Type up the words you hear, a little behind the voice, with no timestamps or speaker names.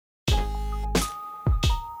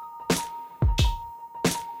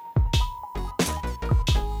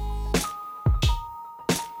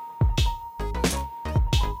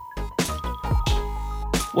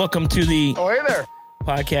Welcome to the Oh, hey there.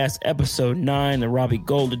 podcast episode 9, the Robbie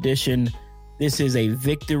Gold edition. This is a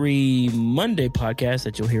Victory Monday podcast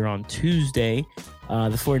that you'll hear on Tuesday.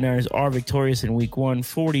 The 49ers are victorious in week 1,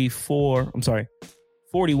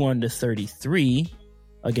 41-33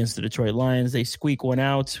 against the Detroit Lions. They squeak one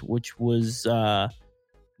out, which was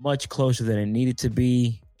much closer than it needed to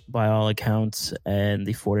be by all accounts, and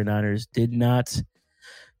the 49ers did not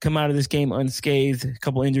come out of this game unscathed. A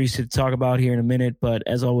couple injuries to talk about here in a minute, but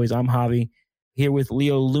as always, I'm Javi here with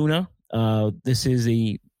Leo Luna. This is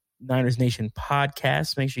the Niners Nation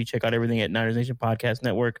podcast. Make sure you check out everything at Niners Nation Podcast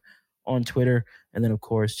Network on Twitter, and then, of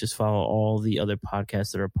course, just follow all the other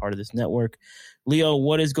podcasts that are part of this network. Leo,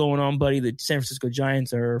 what is going on, buddy? The San Francisco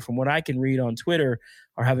Giants are, from what I can read on Twitter,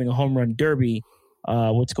 are having a home run derby.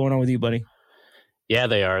 What's going on with you, buddy? Yeah,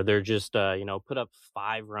 they are. They're just, put up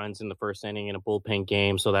 5 runs in the first inning in a bullpen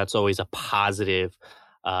game. So that's always a positive,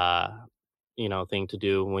 thing to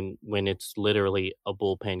do when it's literally a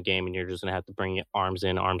bullpen game and you're just going to have to bring arms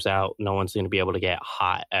in, arms out. No one's going to be able to get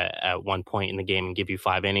hot at one point in the game and give you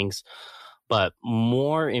 5 innings. But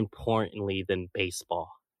more importantly than baseball,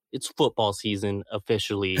 it's football season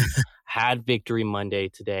officially. Had Victory Monday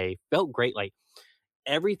today. Felt great. Like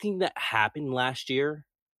everything that happened last year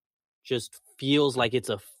just feels like it's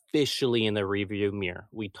officially in the rearview mirror.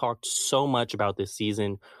 We talked so much about this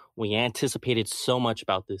season. We anticipated so much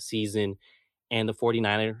about this season. And the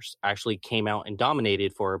 49ers actually came out and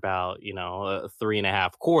dominated for about,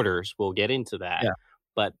 3.5 quarters. We'll get into that. Yeah.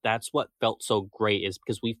 But that's what felt so great, is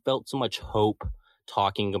because we felt so much hope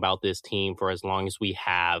talking about this team for as long as we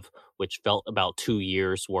have, which felt about 2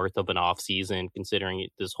 years worth of an offseason, considering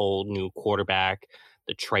this whole new quarterback,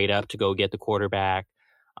 the trade up to go get the quarterback,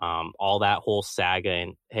 all that whole saga.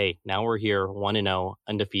 And hey, now we're here 1-0,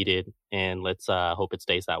 undefeated, and let's hope it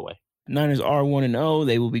stays that way. Niners are 1-0.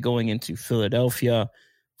 They will be going into Philadelphia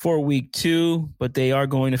for week 2, but they are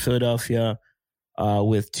going to Philadelphia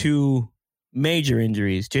with 2 major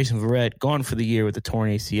injuries. Jason Verrett gone for the year with a torn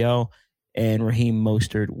ACL, and Raheem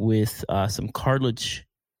Mostert with some cartilage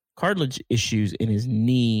issues in his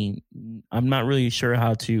knee. I'm not really sure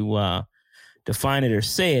how to define it or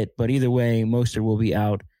say it, but either way, Mostert will be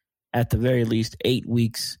out at the very least 8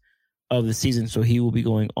 weeks of the season, so he will be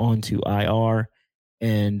going on to IR.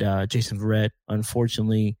 And Jason Verrett,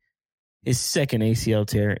 unfortunately, his second ACL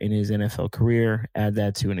tear in his NFL career. Add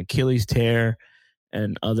that to an Achilles tear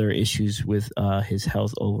and other issues with his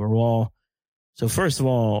health overall. So first of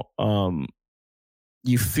all,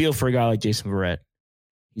 you feel for a guy like Jason Verrett.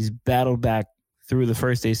 He's battled back through the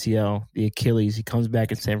first ACL, the Achilles. He comes back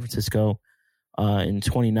in San Francisco in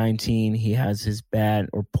 2019. He has his bad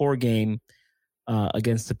or poor game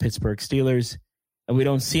against the Pittsburgh Steelers. And we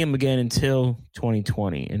don't see him again until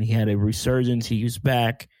 2020. And he had a resurgence. He was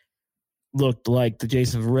back, looked like the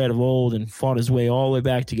Jason Verrett of old, and fought his way all the way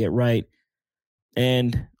back to get right.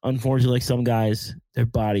 And unfortunately, some guys, their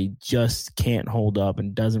body just can't hold up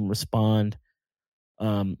and doesn't respond.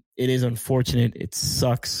 It is unfortunate. It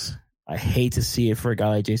sucks. I hate to see it for a guy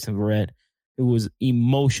like Jason Verrett, who was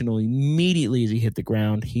emotional immediately as he hit the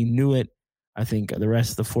ground. He knew it. I think the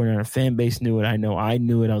rest of the 49er fan base knew it. I know I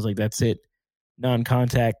knew it. I was like, that's it.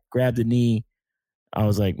 Non-contact, grabbed the knee. I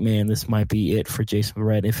was like, man, this might be it for Jason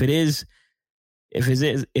Verrett. If it is it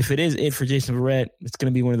for Jason Verrett, it's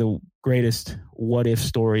going to be one of the greatest what-if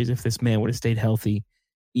stories if this man would have stayed healthy.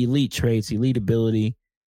 Elite traits, elite ability,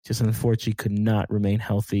 just unfortunately could not remain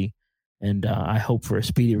healthy. And I hope for a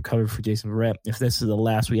speedy recovery for Jason Verrett. If this is the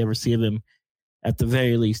last we ever see of him, at the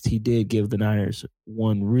very least, he did give the Niners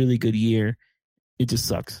one really good year. It just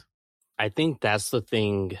sucks. I think that's the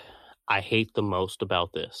thing I hate the most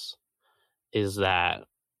about this, is that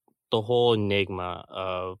the whole enigma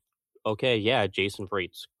of, okay, yeah, Jason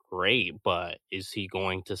Verrett's great, but is he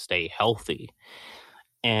going to stay healthy?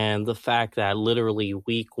 And the fact that literally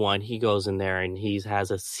week 1, he goes in there and he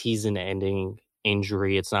has a season-ending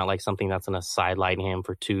injury. It's not like something that's going to sideline him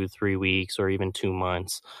for 2-3 weeks or even 2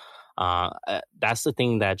 months. That's the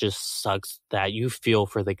thing that just sucks, that you feel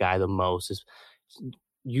for the guy the most, is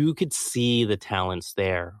you could see the talents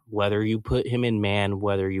there. Whether you put him in man,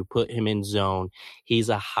 whether you put him in zone, he's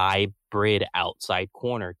a hybrid outside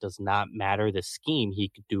corner. It does not matter the scheme. He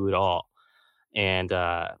could do it all. And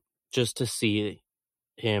just to see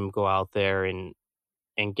him go out there and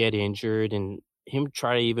get injured and him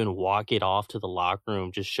try to even walk it off to the locker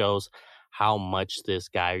room just shows how much this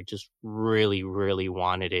guy just really, really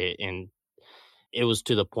wanted it. And it was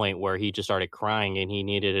to the point where he just started crying and he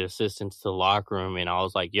needed assistance to the locker room. And I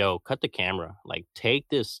was like, yo, cut the camera. Like, take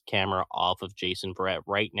this camera off of Jason Verrett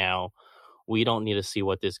right now. We don't need to see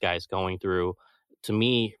what this guy's going through. To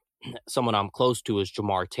me, someone I'm close to is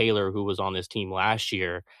Jamar Taylor, who was on this team last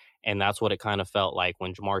year. And that's what it kind of felt like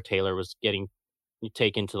when Jamar Taylor was getting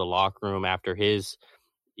taken to the locker room after his,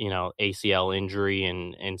 ACL injury,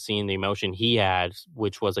 and seeing the emotion he had,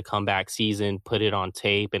 which was a comeback season, put it on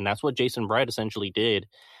tape. And that's what Jason Brett essentially did.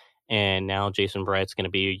 And now Jason Brett's going to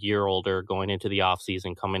be a year older going into the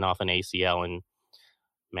offseason, coming off an ACL. And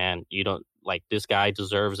man, you don't like, this guy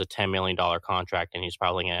deserves a $10 million contract, and he's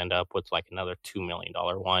probably going to end up with like another $2 million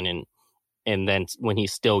one. And then when he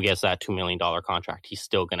still gets that $2 million contract, he's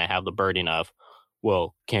still going to have the burden of,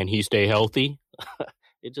 well, can he stay healthy?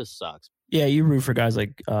 It just sucks. Yeah, you root for guys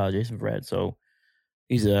like Jason Verrett. So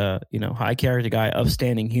he's a, high character guy,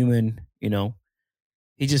 upstanding human,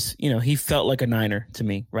 He just, he felt like a Niner to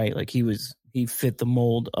me, right? Like he fit the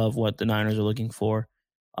mold of what the Niners are looking for,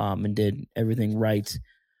 and did everything right.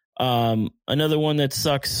 Another one that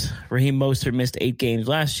sucks, Raheem Mostert missed 8 games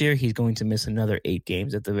last year. He's going to miss another 8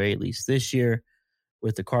 games at the very least this year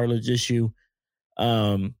with the cartilage issue.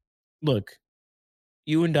 Look,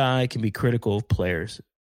 you and I can be critical of players,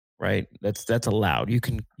 right? That's allowed. You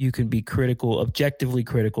can be critical, objectively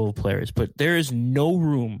critical of players, but there is no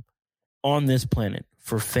room on this planet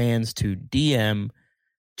for fans to DM,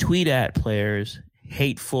 tweet at players,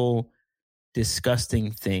 hateful,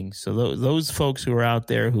 disgusting things. So those folks who are out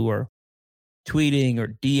there who are tweeting or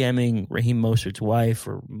DMing Raheem Mostert's wife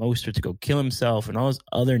or Mostert to go kill himself and all this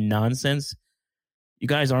other nonsense, you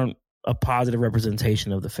guys aren't a positive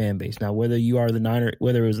representation of the fan base. Now, whether you are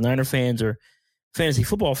whether it was Niner fans or fantasy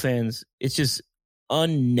football fans, it's just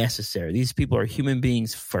unnecessary. These people are human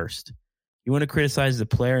beings first. You want to criticize the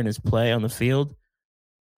player and his play on the field?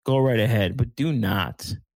 Go right ahead, but do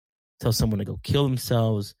not tell someone to go kill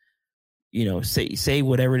themselves. Say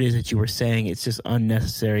whatever it is that you were saying. It's just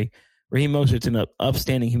unnecessary. Raheem Mostert's an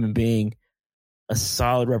upstanding human being, a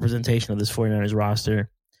solid representation of this 49ers roster.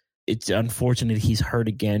 It's unfortunate he's hurt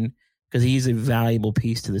again because he's a valuable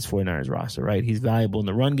piece to this 49ers roster, right? He's valuable in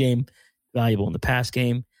the run game, valuable in the pass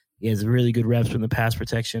game. He has really good reps from the pass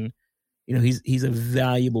protection. He's a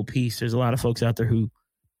valuable piece. There's a lot of folks out there who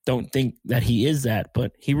don't think that he is that,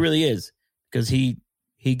 but he really is, because he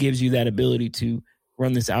gives you that ability to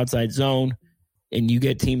run this outside zone, and you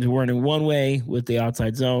get teams running one way with the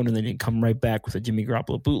outside zone, and then you come right back with a Jimmy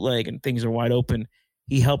Garoppolo bootleg, and things are wide open.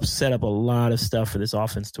 He helps set up a lot of stuff for this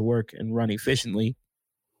offense to work and run efficiently.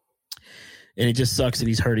 And it just sucks that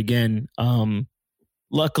he's hurt again.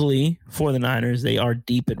 Luckily for the Niners, they are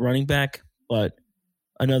deep at running back, but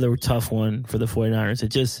another tough one for the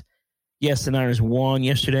 49ers. Yes, the Niners won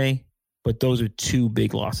yesterday, but those are 2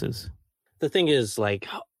 big losses. The thing is, like,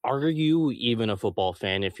 are you even a football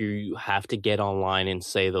fan if you have to get online and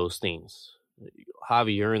say those things?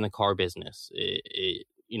 Javi, you're in the car business.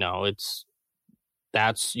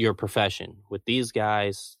 That's your profession. With these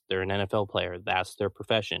guys, they're an NFL player. That's their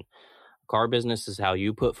profession. Car business is how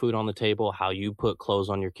you put food on the table, how you put clothes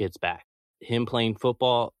on your kid's back. Him playing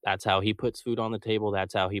football, that's how he puts food on the table.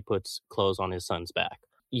 That's how he puts clothes on his son's back.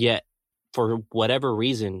 Yet, for whatever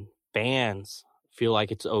reason, fans feel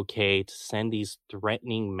like it's okay to send these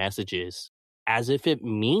threatening messages as if it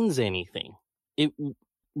means anything. It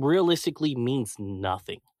realistically means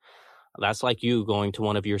nothing. That's like you going to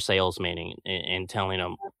one of your salesmen and telling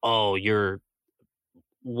them, "Oh, you're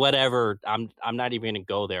whatever." I'm not even going to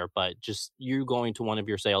go there, but just you going to one of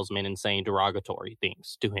your salesmen and saying derogatory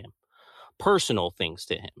things to him, personal things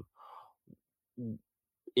to him.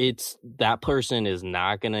 It's that person is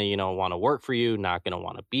not going to, want to work for you, not going to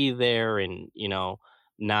want to be there, and,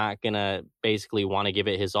 not going to basically want to give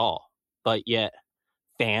it his all. But yet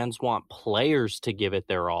fans want players to give it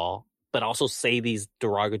their all, but also say these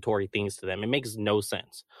derogatory things to them. It makes no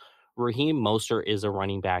sense. Raheem Mostert is a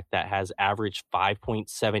running back that has averaged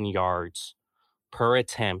 5.7 yards per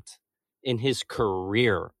attempt in his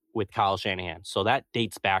career with Kyle Shanahan. So that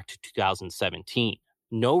dates back to 2017.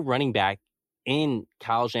 No running back in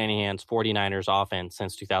Kyle Shanahan's 49ers offense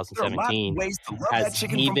since 2017 has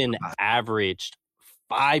even averaged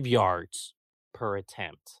 5 yards per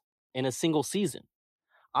attempt in a single season.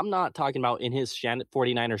 I'm not talking about in his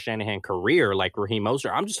 49ers Shanahan career like Raheem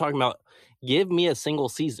Mostert. I'm just talking about give me a single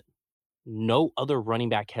season. No other running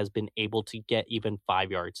back has been able to get even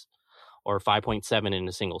 5 yards or 5.7 in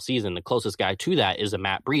a single season. The closest guy to that is a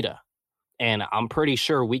Matt Breida. And I'm pretty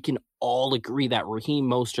sure we can all agree that Raheem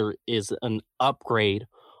Mostert is an upgrade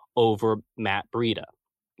over Matt Breida.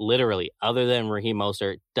 Literally, other than Raheem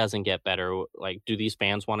Mostert, doesn't get better. Like, do these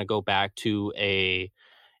fans want to go back to a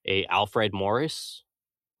Alfred Morris?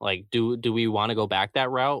 Like, do we want to go back that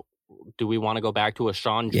route? Do we want to go back to a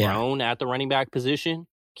Sean Drone at the running back position?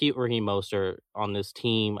 Keep Raheem Mostert on this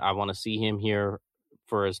team. I want to see him here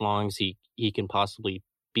for as long as he can possibly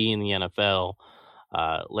be in the NFL.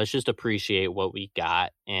 Let's just appreciate what we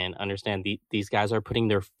got and understand these guys are putting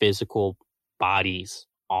their physical bodies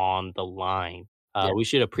on the line. We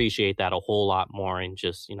should appreciate that a whole lot more and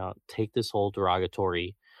just, take this whole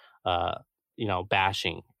derogatory,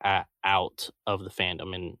 bashing out of the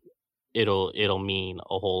fandom, and it'll mean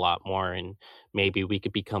a whole lot more, and maybe we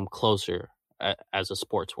could become closer as a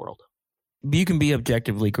sports world. You can be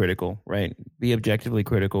objectively critical, right? Be objectively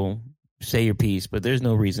critical, say your piece, but there's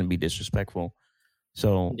no reason to be disrespectful.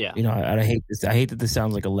 So, Yeah. I hate this. I hate that this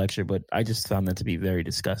sounds like a lecture, but I just found that to be very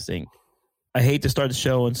disgusting. I hate to start the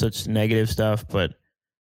show on such negative stuff, but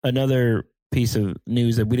another piece of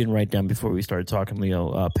news that we didn't write down before we started talking,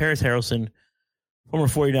 Leo, Paris Harrelson, former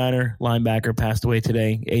 49er linebacker, passed away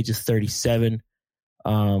today, age of 37.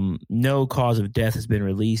 No cause of death has been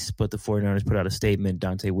released, but the 49ers put out a statement.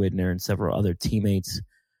 Dante Whitner and several other teammates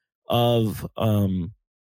of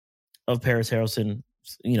Paris Harrelson,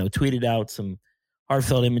 tweeted out some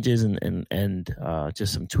heartfelt images and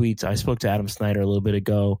just some tweets. I spoke to Adam Snyder a little bit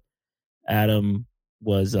ago. Adam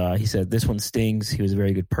was, he said, this one stings. He was a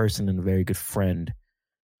very good person and a very good friend.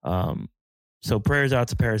 So prayers out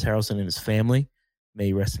to Paris Harrelson and his family. May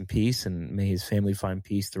he rest in peace, and may his family find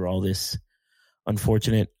peace through all this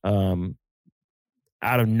unfortunate, out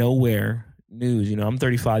of nowhere news. I'm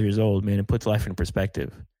 35 years old, man. It puts life in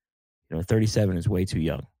perspective. 37 is way too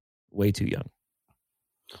young. Way too young.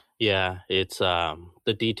 Yeah, it's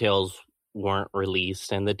the details weren't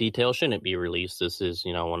released, and the details shouldn't be released. This is,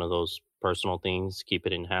 one of those personal things. Keep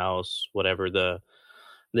it in house. Whatever the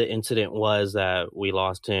incident was, that we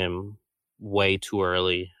lost him way too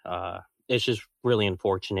early. It's just really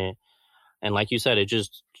unfortunate. And like you said,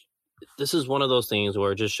 this is one of those things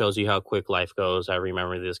where it just shows you how quick life goes. I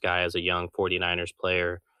remember this guy as a young 49ers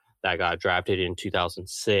player that got drafted in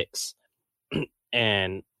 2006.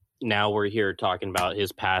 And now we're here talking about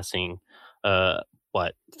his passing,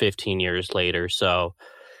 15 years later. So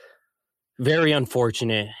very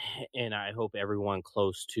unfortunate. And I hope everyone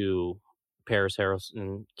close to Paris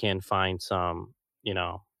Harrelson can find some,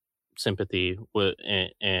 sympathy with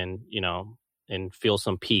and feel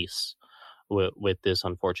some peace with this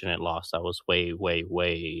unfortunate loss. That was way, way,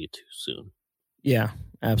 way too soon. Yeah,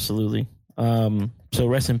 absolutely. So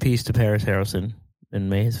rest in peace to Paris Harrelson, and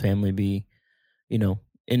may his family be,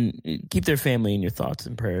 and keep their family in your thoughts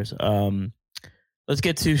and prayers. Let's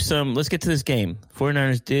get to this game.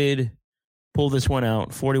 49ers did pull this one out,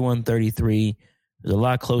 41-33. It was a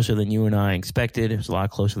lot closer than you and I expected. It was a lot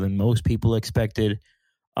closer than most people expected.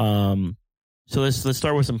 So let's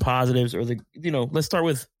start with some positives, or let's start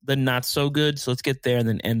with the not so good. So let's get there and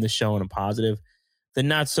then end the show on a positive. The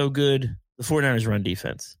not so good, the 49ers run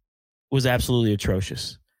defense was absolutely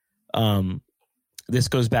atrocious. This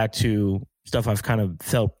goes back to stuff I've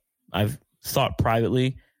thought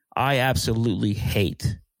privately. I absolutely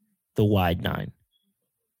hate the wide nine.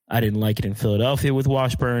 I didn't like it in Philadelphia with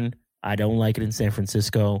Washburn. I don't like it in San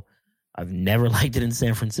Francisco. I've never liked it in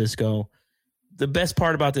San Francisco. The best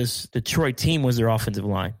part about this Detroit team was their offensive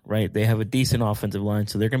line, right? They have a decent offensive line,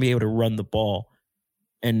 so they're going to be able to run the ball.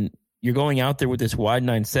 And you're going out there with this wide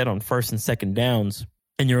nine set on first and second downs,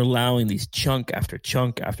 and you're allowing these chunk after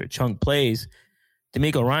chunk after chunk plays.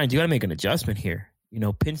 D'Amico Ryans, you got to make an adjustment here.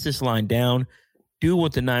 Pinch this line down. Do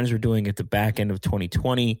what the Niners were doing at the back end of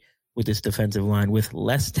 2020 with this defensive line with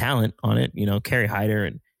less talent on it. Kerry Hyder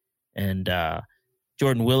and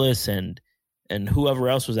Jordan Willis and whoever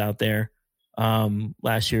else was out there.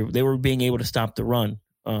 Last year, they were being able to stop the run.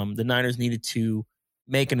 The Niners needed to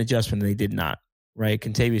make an adjustment, and they did not. Right,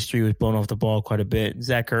 Kentavious Street was blown off the ball quite a bit.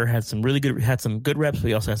 Zach Ertz had some good reps, but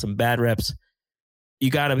he also had some bad reps.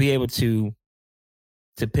 You got to be able to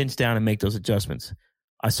pinch down and make those adjustments.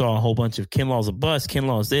 I saw a whole bunch of Kinlaw's a bust,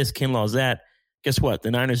 Kinlaw's this, Kinlaw's that. Guess what?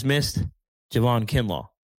 The Niners missed Javon Kinlaw.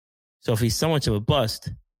 So if he's so much of a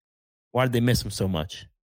bust, why did they miss him so much?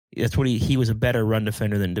 That's what he was a better run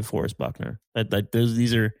defender than DeForest Buckner.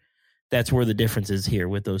 That's where the difference is here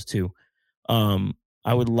with those two.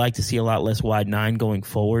 I would like to see a lot less wide nine going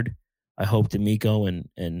forward. I hope D'Amico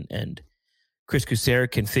and Chris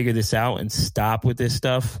Kucera can figure this out and stop with this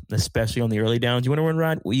stuff, especially on the early downs. You want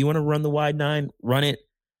to run the wide nine, run it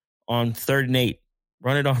on 3rd and 8.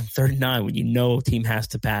 Run it on 3rd and 9 when a team has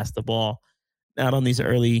to pass the ball. Not on these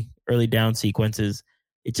early down sequences.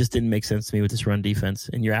 It just didn't make sense to me with this run defense.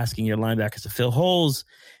 And you're asking your linebackers to fill holes.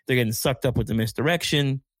 They're getting sucked up with the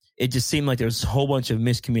misdirection. It just seemed like there was a whole bunch of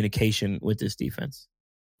miscommunication with this defense.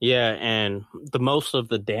 Yeah, and the most of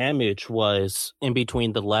the damage was in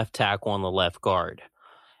between the left tackle and the left guard.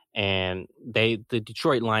 And the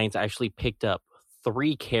Detroit Lions actually picked up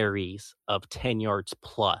 3 carries of 10 yards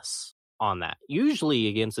plus on that. Usually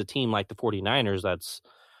against a team like the 49ers, that's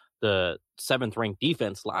the 7th ranked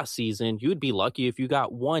defense last season, you'd be lucky if you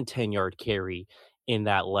got 1 10-yard carry in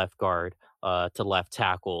that left guard to left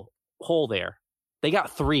tackle hole there. They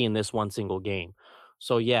got 3 in this one single game.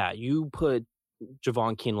 So yeah, you put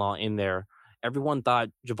Javon Kinlaw in there. Everyone thought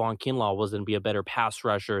Javon Kinlaw was going to be a better pass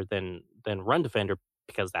rusher than run defender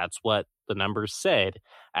because that's what the numbers said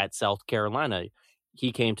at South Carolina.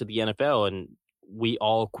 He came to the NFL and we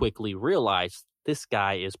all quickly realized this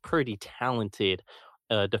guy is pretty talented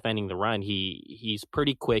defending the run. He's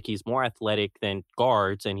pretty quick. He's more athletic than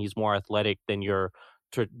guards, and he's more athletic than your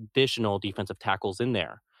traditional defensive tackles in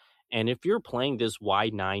there. And if you're playing this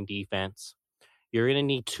wide 9 defense, you're going to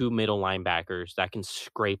need 2 middle linebackers that can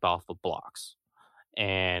scrape off of blocks.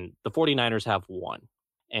 And the 49ers have 1.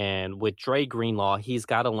 And with Dre Greenlaw, he's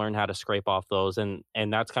got to learn how to scrape off those. And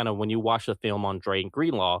that's kind of when you watch the film on Dre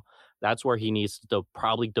Greenlaw, that's where he needs to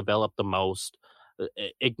probably develop the most.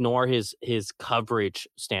 Ignore his coverage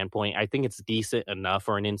standpoint. I think it's decent enough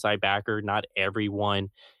for an inside backer. Not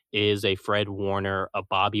everyone is a Fred Warner, a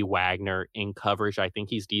Bobby Wagner in coverage. I think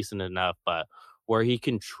he's decent enough, but where he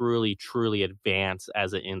can truly, truly advance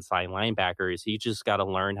as an inside linebacker is he just got to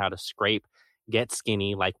learn how to scrape, get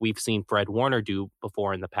skinny like we've seen Fred Warner do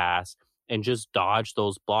before in the past, and just dodge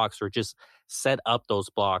those blocks or just set up those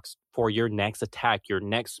blocks for your next attack, your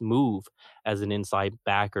next move as an inside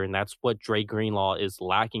backer. And that's what Dre Greenlaw is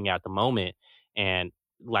lacking at the moment. And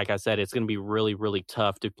like I said, it's going to be really, really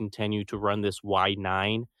tough to continue to run this wide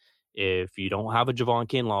 9 if you don't have a Javon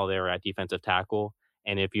Kinlaw there at defensive tackle,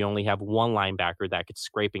 and if you only have 1 linebacker that could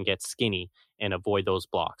scrape and get skinny and avoid those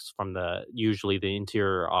blocks from usually the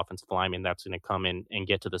interior offensive lineman that's going to come in and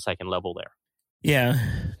get to the second level there. Yeah,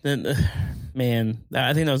 man,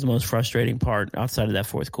 I think that was the most frustrating part outside of that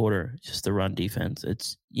fourth quarter, just the run defense.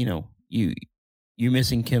 It's, you're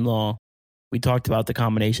missing Kinlaw. We talked about the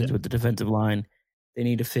combinations with the defensive line. They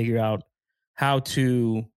need to figure out how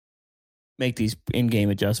to make these in-game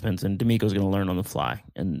adjustments, and D'Amico's going to learn on the fly.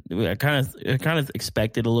 And I kind of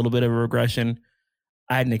expected a little bit of a regression.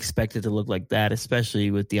 I hadn't expected to look like that, especially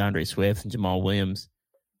with DeAndre Swift and Jamal Williams.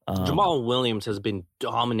 Jamal Williams has been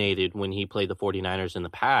dominated when he played the 49ers in the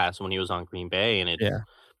past when he was on Green Bay, and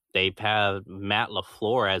they've had Matt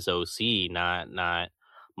LaFleur as OC, not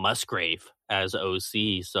Musgrave as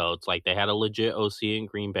OC. So it's like they had a legit OC in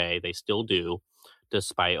Green Bay. They still do,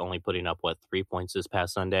 despite only putting up 3 points this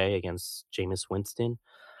past Sunday against Jameis Winston.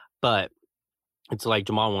 But it's like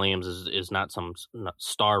Jamal Williams is not some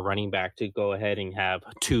star running back to go ahead and have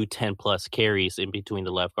 2 10-plus carries in between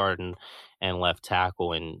the left guard and left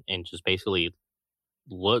tackle and just basically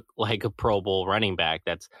look like a Pro Bowl running back.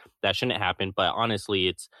 That shouldn't happen. But honestly,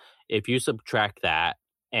 it's if you subtract that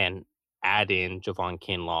and add in Javon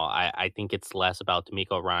Kinlaw, I think it's less about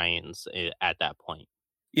D'Amico Ryans at that point.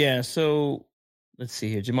 Yeah, so let's see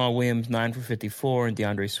here. Jamal Williams, 9 for 54, and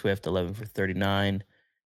DeAndre Swift, 11 for 39.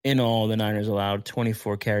 In all, the Niners allowed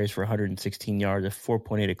 24 carries for 116 yards, a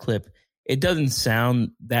 4.8 a clip. It doesn't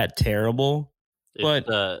sound that terrible, but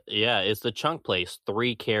it's the chunk plays.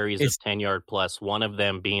 3 carries of 10-yard plus, one of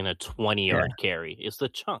them being a 20-yard carry. It's the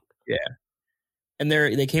chunk. Yeah, and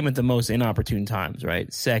they came at the most inopportune times, right?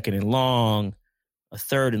 2nd and long, a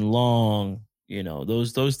 3rd and long.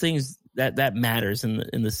 Those things that matters in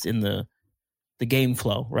the game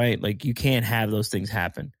flow, right? Like you can't have those things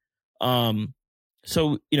happen.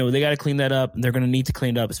 So, they got to clean that up, and they're going to need to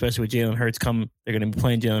clean it up, especially with Jalen Hurts They're going to be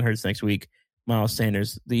playing Jalen Hurts next week, Miles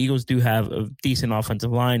Sanders. The Eagles do have a decent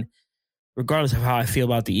offensive line. Regardless of how I feel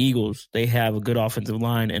about the Eagles, they have a good offensive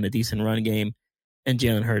line and a decent run game, and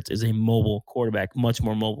Jalen Hurts is a mobile quarterback, much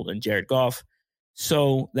more mobile than Jared Goff.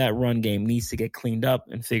 So that run game needs to get cleaned up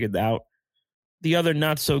and figured out. The other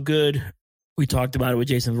not so good, we talked about it with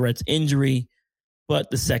Jason Verrett's injury,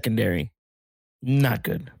 but the secondary, not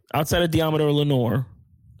good. Outside of Diamador Lenore,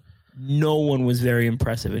 no one was very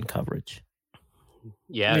impressive in coverage.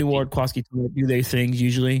 Yeah. Ward, Kowalski do their things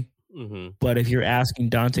usually. Mm-hmm. But if you're asking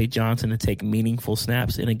Dante Johnson to take meaningful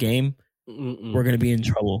snaps in a game, we're going to be in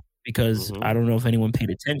trouble because I don't know if anyone paid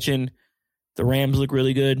attention. The Rams look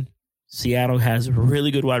really good. Seattle has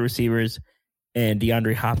really good wide receivers, and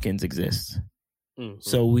DeAndre Hopkins exists.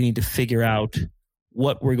 So we need to figure out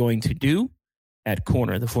what we're going to do at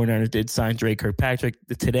corner. The 49ers did sign Dre Kirkpatrick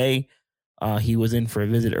today. He was in for a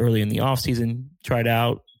visit early in the offseason, tried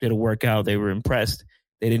out, did a workout. They were impressed.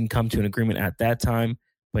 They didn't come to an agreement at that time,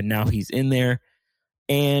 but now he's in there.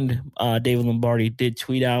 And David Lombardi did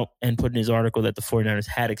tweet out and put in his article that the 49ers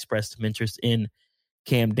had expressed some interest in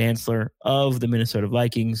Cam Dantzler of the Minnesota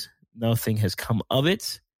Vikings. Nothing has come of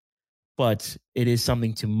it. but it is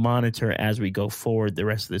something to monitor as we go forward the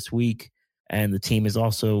rest of this week. And the team is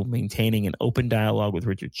also maintaining an open dialogue with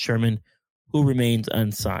Richard Sherman, who remains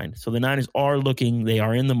unsigned. So the Niners are looking, they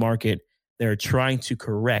are in the market. They're trying to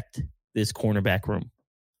correct this cornerback room.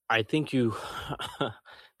 I think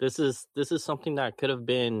this is something that could have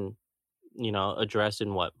been, addressed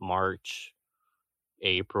in March,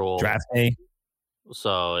 April, Draft day.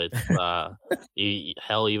 So it's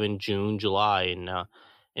hell, even June, July,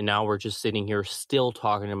 and now we're just sitting here still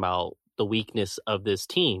talking about the weakness of this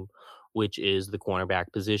team, which is the cornerback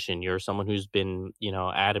position. You're someone who's been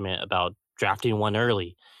adamant about drafting one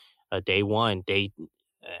early, day one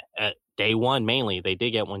mainly. They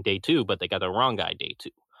did get one day two, but they got the wrong guy day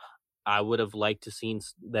two. I would have liked to seen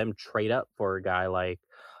them trade up for a guy like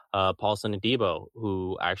Paulson Adebo,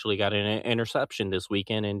 who actually got an interception this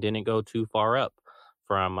weekend and didn't go too far up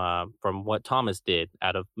from what Thomas did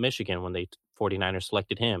out of Michigan when 49ers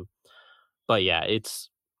selected him. But yeah, it's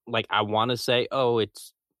like, I want to say,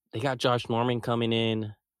 they got Josh Norman coming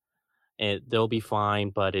in and they'll be fine,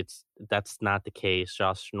 but that's not the case.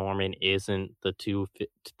 Josh Norman isn't the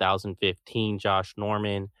 2015 Josh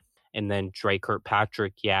Norman. And then Dre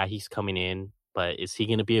Kirkpatrick, yeah, he's coming in, but is he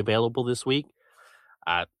going to be available this week?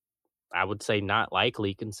 I would say not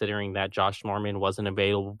likely, considering that Josh Norman wasn't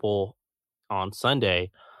available on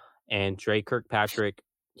Sunday. And Dre Kirkpatrick,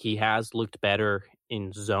 he has looked better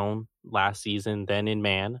in zone last season than in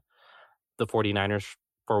man. The 49ers,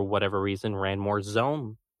 for whatever reason, ran more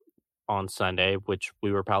zone on Sunday, which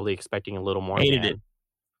we were probably expecting a little more. Hated it.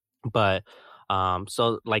 But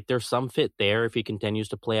so like there's some fit there if he continues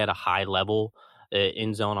to play at a high level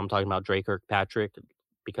in zone. I'm talking about Dre Kirkpatrick,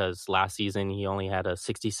 because last season he only had a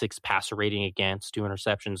 66 passer rating against, 2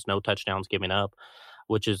 interceptions, no touchdowns given up,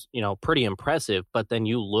 which is, pretty impressive. But then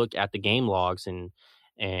you look at the game logs and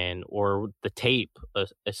or the tape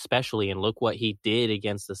especially, and look what he did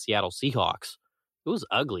against the Seattle Seahawks. It was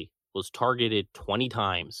ugly. Was targeted 20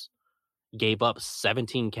 times. Gave up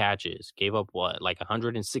 17 catches, gave up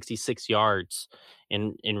 166 yards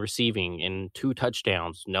in receiving, and 2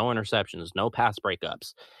 touchdowns, no interceptions, no pass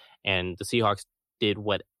breakups. And the Seahawks did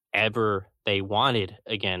whatever they wanted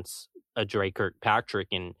against a Dre Kirkpatrick.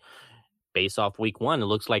 And based off week 1, it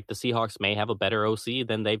looks like the Seahawks may have a better OC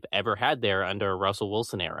than they've ever had there under a Russell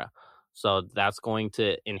Wilson era. So that's going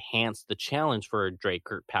to enhance the challenge for Dre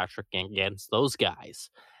Kirkpatrick against those guys.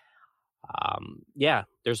 Yeah,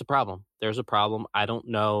 there's a problem. I don't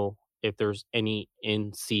know if there's any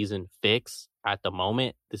in-season fix at the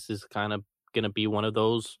moment. This is kind of going to be one of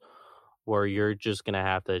those where you're just going to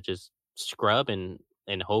have to just scrub and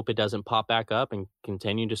hope it doesn't pop back up, and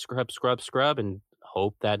continue to scrub and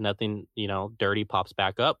hope that nothing, dirty pops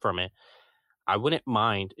back up from it. I wouldn't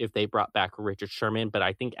mind if they brought back Richard Sherman, but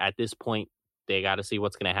I think at this point they got to see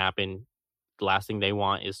what's going to happen. The last thing they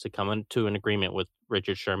want is to come into an agreement with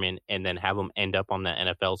Richard Sherman and then have him end up on the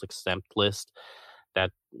NFL's exempt list.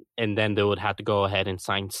 And then they would have to go ahead and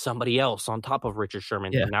sign somebody else on top of Richard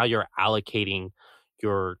Sherman. Yeah. And now you're allocating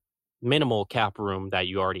your minimal cap room that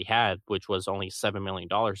you already had, which was only $7 million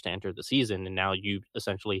to enter the season. And now you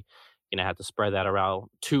essentially going to have to spread that around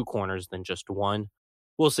 2 corners than just one.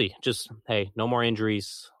 We'll see. Just, hey, no more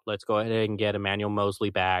injuries. Let's go ahead and get Emmanuel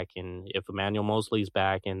Moseley back. And if Emmanuel Moseley's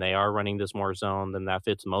back and they are running this more zone, then that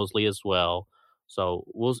fits Moseley as well. So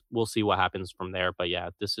we'll see what happens from there. But yeah,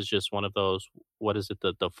 this is just one of those, what is it,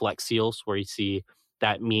 the Flex Seals, where you see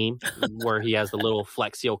that meme where he has the little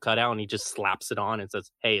Flex Seal cutout and he just slaps it on and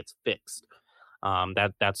says, hey, it's fixed.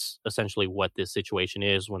 That's essentially what this situation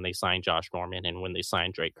is when they sign Josh Norman and when they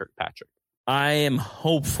sign Dre Kirkpatrick. I am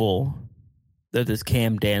hopeful that this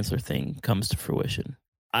Cam Dantzler thing comes to fruition.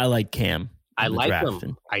 I like Cam. I like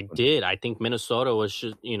them. I did. I think Minnesota was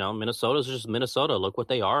just, Minnesota's just Minnesota. Look what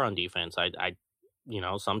they are on defense. I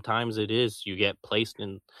sometimes it is, you get placed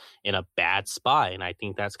in a bad spot. And I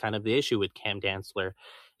think that's kind of the issue with Cam Dantzler.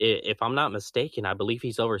 If I'm not mistaken, I believe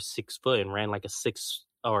he's over 6 foot and ran like a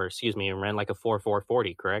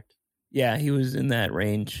 4.40, correct? Yeah, he was in that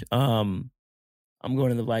range. I'm going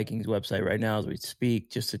to the Vikings website right now as we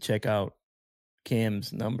speak just to check out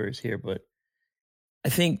Cam's numbers here, but I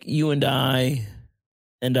think you and I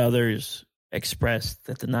and others expressed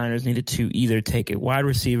that the Niners needed to either take a wide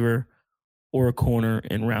receiver or a corner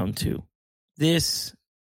in round 2. This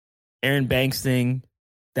Aaron Banks thing,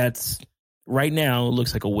 that's right now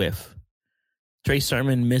looks like a whiff. Trey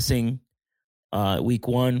Sermon missing week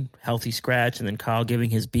 1, healthy scratch, and then Kyle giving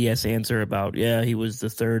his BS answer about, yeah, he was the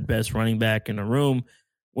 3rd best running back in the room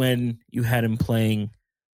when you had him playing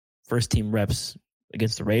first team reps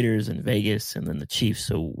against the Raiders and Vegas and then the Chiefs.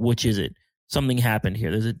 So which is it? Something happened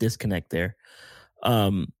here. There's a disconnect there.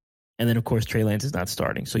 And And then, of course, Trey Lance is not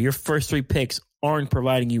starting. So your first 3 picks aren't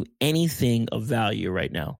providing you anything of value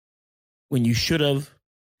right now. When you should have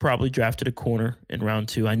probably drafted a corner in round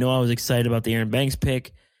 2. I know I was excited about the Aaron Banks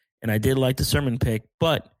pick, and I did like the Sermon pick,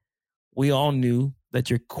 but we all knew that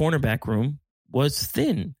your cornerback room was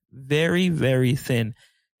thin, very, very thin.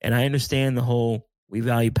 And I understand the whole we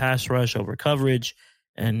value pass rush over coverage,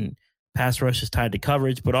 and pass rush is tied to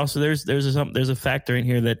coverage, but also there's a factor in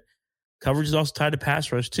here that coverage is also tied to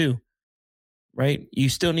pass rush too, right? You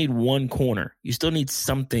still need one corner. You still need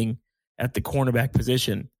something at the cornerback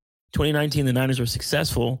position. 2019, the Niners were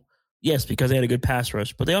successful, yes, because they had a good pass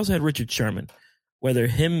rush, but they also had Richard Sherman. Whether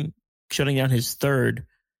him shutting down his third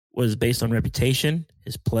was based on reputation,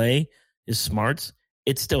 his play, his smarts,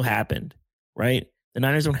 it still happened, right? The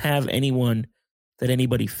Niners don't have anyone that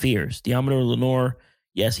anybody fears. Deommodore Lenoir,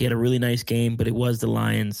 yes, he had a really nice game, but it was the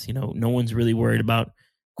Lions. You know, no one's really worried about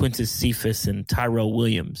Quintus Cephas and Tyrell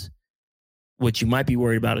Williams. What you might be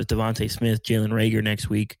worried about is Devontae Smith, Jalen Reagor next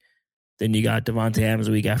week. Then you got Devontae Adams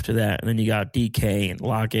the week after that. And then you got DK and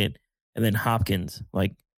Lockett and then Hopkins.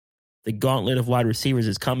 Like, the gauntlet of wide receivers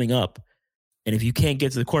is coming up. And if you can't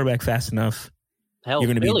get to the quarterback fast enough, you're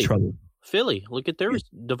going to be in trouble. Philly, look at theirs.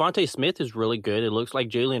 Devontae Smith is really good. It looks like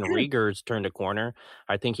Jalen Reagor's turned a corner.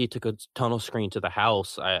 I think he took a tunnel screen to the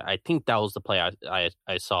house. I think that was the play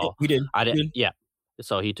I saw. He did. Yeah.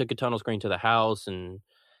 So he took a tunnel screen to the house,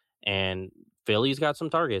 and Philly's got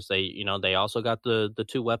some targets. They also got the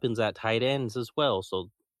 2 weapons at tight ends as well. So,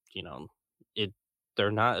 they're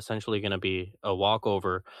not essentially going to be a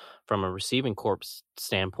walkover from a receiving corps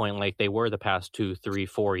standpoint like they were the past 2, 3,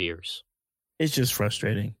 4 years. It's just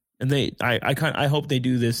frustrating. And I hope they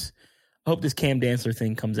do this. I hope this Cam Dantzler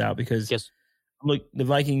thing comes out, because look, the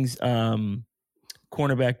Vikings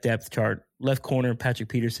cornerback depth chart: left corner Patrick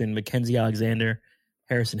Peterson, Mackenzie Alexander,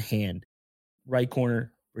 Harrison Hand; right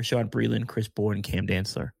corner Rashad Breeland, Chris Bourne, and Cam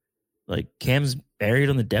Dantzler. Like, Cam's buried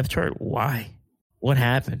on the depth chart. Why? What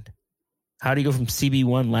happened? How do you go from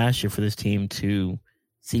CB1 last year for this team to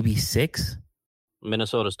CB6?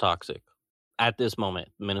 Minnesota's toxic. At this moment,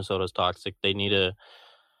 Minnesota's toxic. They need a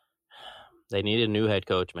new head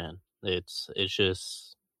coach, man. It's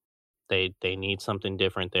just they need something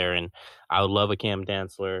different there, and I would love a Cam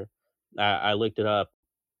Dantzler. I looked it up.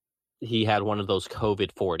 He had one of those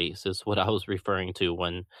COVID 40s, is what I was referring to,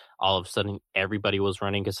 when all of a sudden everybody was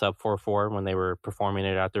running a sub 4.4 when they were performing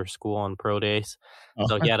it at their school on pro days.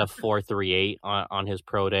 So he had a 4.38 on his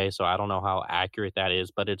pro day. So I don't know how accurate that is,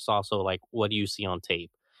 but it's also like, what do you see on tape?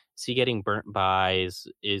 Is he getting burnt by?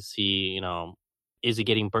 Is he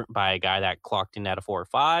getting burnt by a guy that clocked in at a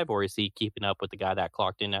 4.5, or is he keeping up with the guy that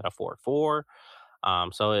clocked in at a 4.4?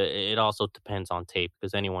 So it also depends on tape,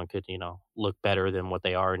 because anyone could, look better than what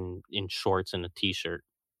they are in shorts and a t-shirt.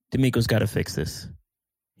 D'Amico's got to fix this.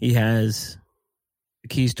 He has the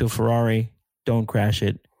keys to a Ferrari. Don't crash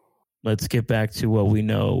it. Let's get back to what we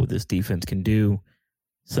know this defense can do.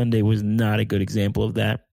 Sunday was not a good example of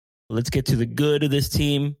that. Let's get to the good of this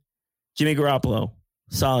team. Jimmy Garoppolo,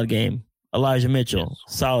 solid game. Elijah Mitchell,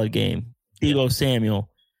 solid game. Deebo Samuel,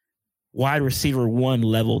 wide receiver 1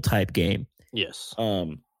 level type game. Yes.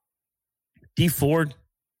 D Ford,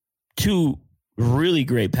 2 really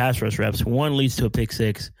great pass rush reps. 1 leads to a pick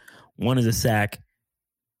 6. 1 is a sack.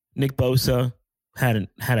 Nick Bosa had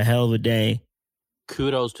a hell of a day.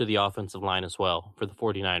 Kudos to the offensive line as well for the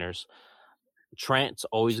 49ers. Trent's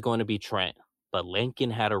always going to be Trent, but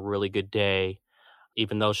Lincoln had a really good day,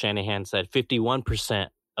 even though Shanahan said 51%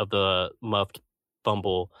 of the muffed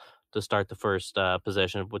fumble to start the first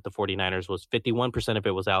possession with the 49ers was 51% of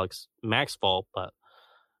it was Alex Mack's fault, but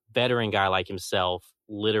veteran guy like himself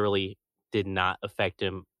literally did not affect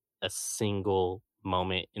him a single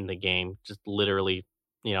moment in the game. Just literally,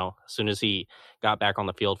 as soon as he got back on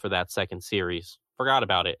the field for that second series, forgot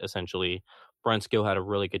about it, essentially. Brunskill had a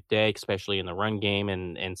really good day, especially in the run game,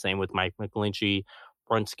 and same with Mike McGlinchey.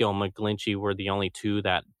 Brunskill and McGlinchey were the only 2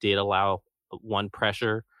 that did allow 1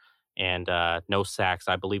 pressure and no sacks.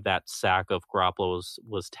 I believe that sack of Garoppolo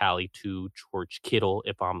was tallied to George Kittle,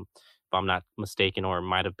 if I'm not mistaken, or it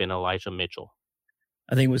might have been Elijah Mitchell.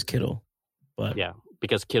 I think it was Kittle. But yeah,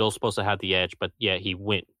 because Kittle's supposed to have the edge, but yeah, he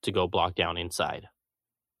went to go block down inside.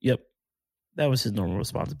 Yep. That was his normal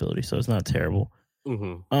responsibility, so it's not terrible.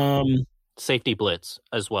 Mm-hmm. Safety blitz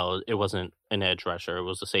as well. It wasn't an edge rusher. It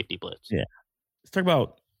was a safety blitz. Yeah. Let's talk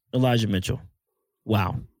about Elijah Mitchell.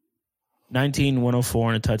 Wow. 19, 104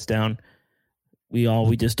 and a touchdown.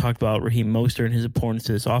 We just talked about Raheem Mostert and his importance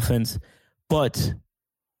to this offense, but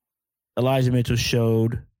Elijah Mitchell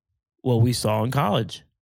showed what we saw in college.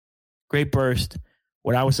 Great burst,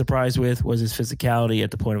 What I was surprised with was his physicality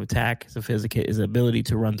at the point of attack, his ability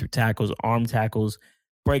to run through tackles, arm tackles,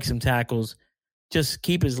 break some tackles, just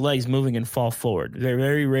keep his legs moving and fall forward. Very,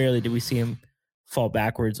 very rarely did we see him fall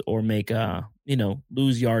backwards or make,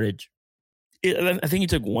 lose yardage. I think he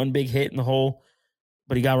took one big hit in the hole,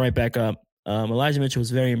 but he got right back up. Elijah Mitchell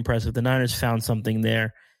was very impressive. The Niners found something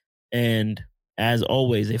there. And as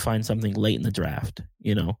always, they find something late in the draft,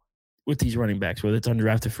 with these running backs, whether it's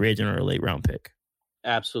undrafted free agent or a late round pick.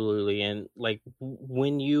 Absolutely. And like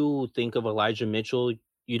when you think of Elijah Mitchell,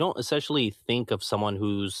 you don't essentially think of someone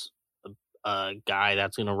who's a guy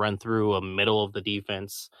that's going to run through a middle of the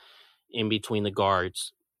defense in between the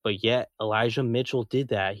guards. But yet Elijah Mitchell did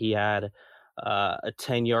that. He had a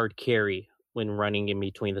 10-yard carry when running in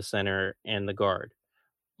between the center and the guard,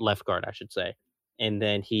 left guard, I should say. And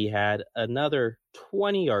then he had another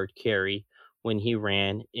 20-yard carry when he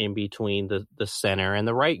ran in between the center and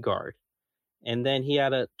the right guard. And then he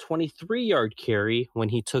had a 23-yard carry when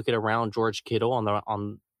he took it around George Kittle on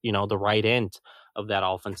the right end of that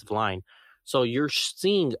offensive line. So you're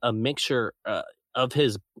seeing a mixture of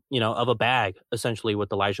his, of a bag essentially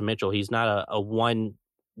with Elijah Mitchell. He's not a one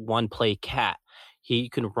play cat. He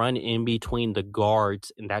can run in between the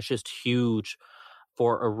guards, and that's just huge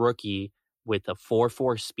for a rookie with a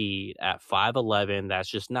 4.4 speed at 5'11". That's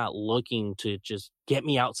just not looking to just get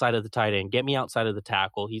me outside of the tight end, get me outside of the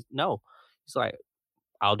tackle. He's like,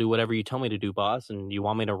 I'll do whatever you tell me to do, boss. And you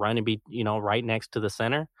want me to run and be, right next to the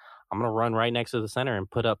center? I'm going to run right next to the center and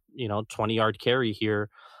put up, 20-yard carry here.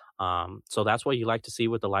 So that's what you like to see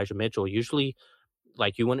with Elijah Mitchell. Usually,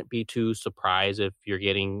 like, you wouldn't be too surprised if you're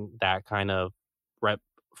getting that kind of rep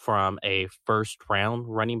from a first-round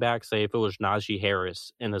running back. Say if it was Najee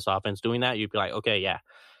Harris in this offense doing that, you'd be like, okay, yeah,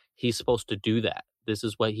 he's supposed to do that. This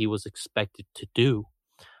is what he was expected to do.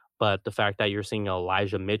 But the fact that you're seeing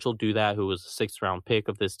Elijah Mitchell do that, who was a 6th-round pick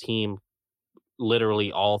of this team,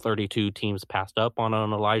 literally all 32 teams passed up on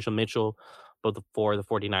Elijah Mitchell, but the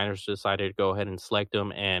 49ers decided to go ahead and select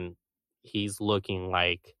him, and he's looking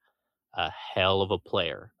like a hell of a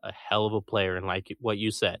player. And like what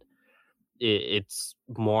you said, it's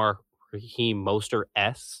more Raheem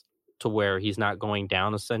Mostert-esque to where he's not going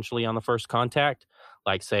down essentially on the first contact,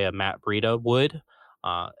 like say a Matt Breida would.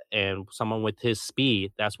 And someone with his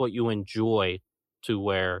speed, that's what you enjoy, to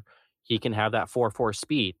where he can have that 4.4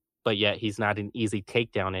 speed, but yet he's not an easy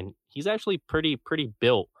takedown. And he's actually pretty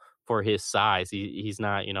built for his size. He's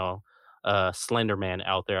not, a slender man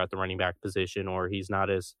out there at the running back position, or he's not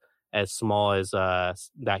as small as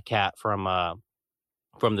that cat from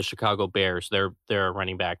the Chicago Bears. They're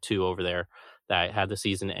running back too over there that had the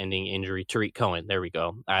season-ending injury, Tariq Cohen. There we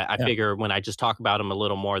go. I figure when I just talk about him a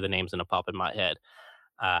little more, the name's gonna pop in my head.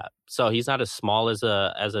 So he's not as small as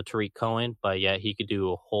a Tariq Cohen, but yet he could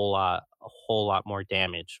do a whole lot more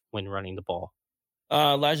damage when running the ball.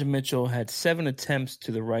 Elijah Mitchell had 7 attempts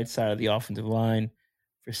to the right side of the offensive line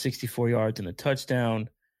for 64 yards and a touchdown.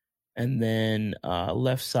 And then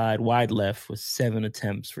left side, wide left, was 7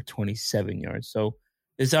 attempts for 27 yards. So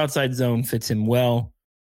this outside zone fits him well.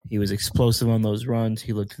 He was explosive on those runs.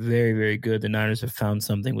 He looked very, very good. The Niners have found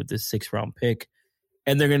something with this 6th-round pick,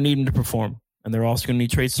 and they're going to need him to perform. And they're also going to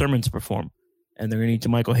need Trey Sermon to perform, and they're going to need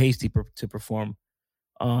Michael Hasty to perform.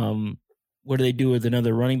 What do they do with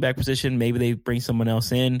another running back position? Maybe they bring someone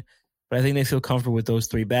else in, but I think they feel comfortable with those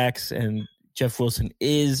 3 backs, and Jeff Wilson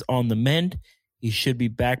is on the mend. He should be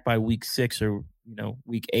back by week 6 or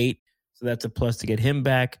week 8, so that's a plus to get him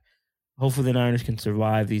back. Hopefully the Niners can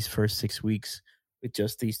survive these first 6 weeks with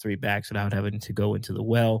just these 3 backs without having to go into the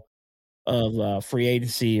well of free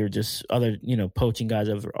agency or just other, poaching guys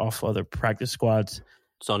off other practice squads.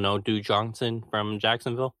 So no Duke Johnson from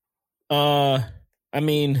Jacksonville? I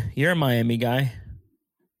mean, you're a Miami guy,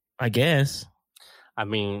 I guess. I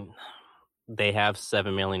mean, they have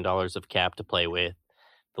 $7 million of cap to play with.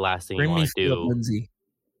 The last thing Bring you want to do. Lindsay.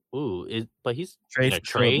 Ooh, but he's trade in a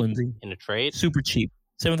trade. In a trade, super cheap,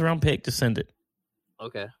 7th-round pick to send it.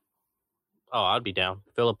 Okay. Oh, I'd be down.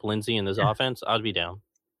 Phillip Lindsay in this offense, I'd be down.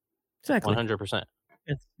 Exactly, 100%.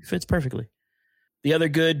 It fits perfectly. The other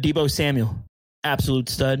good, Deebo Samuel, absolute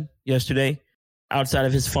stud yesterday. Outside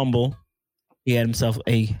of his fumble, he had himself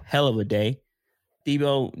a hell of a day.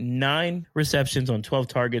 Deebo, 9 receptions on 12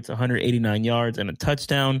 targets, 189 yards, and a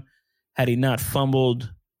touchdown. Had he not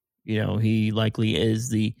fumbled, he likely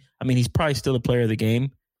is he's probably still the player of the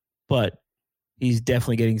game, but he's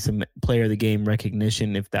definitely getting some player of the game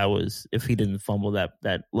recognition if he didn't fumble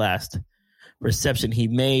that last reception he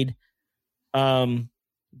made.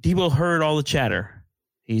 Deebo heard all the chatter.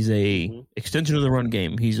 He's a extension of the run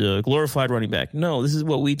game. He's a glorified running back. No, this is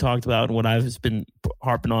what we talked about and what I've been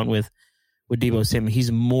harping on with with Deebo Samuel.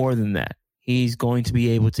 He's more than that. He's going to be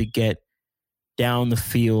able to get down the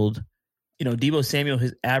field. Deebo Samuel,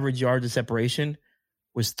 his average yards of separation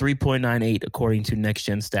was 3.98 according to Next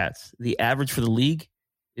Gen Stats. The average for the league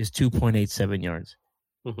is 2.87 yards.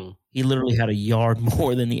 Mm-hmm. He literally had a yard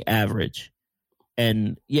more than the average.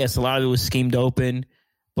 And yes, a lot of it was schemed open,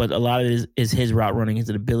 but a lot of it is his route running, his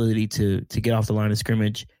ability to get off the line of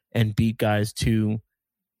scrimmage and beat guys to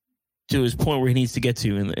his point where he needs to get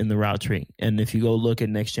to in the route tree. And if you go look at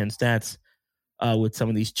Next Gen Stats with some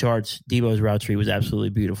of these charts, Deebo's route tree was absolutely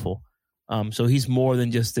beautiful. So he's more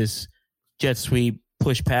than just this jet sweep,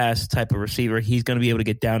 push pass type of receiver. He's going to be able to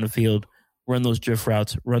get down the field, run those drift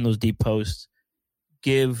routes, run those deep posts,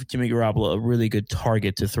 give Jimmy Garoppolo a really good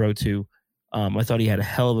target to throw to. I thought he had a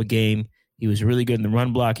hell of a game. He was really good in the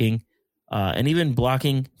run blocking and even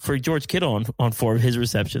blocking for George Kittle on 4 of his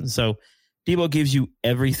receptions. So Deebo gives you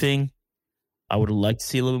everything. I would like to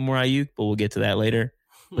see a little bit more Ayuk, but we'll get to that later.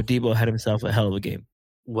 But Deebo had himself a hell of a game.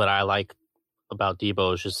 What I like about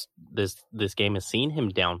Deebo is just this game is seeing him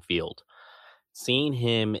downfield, seeing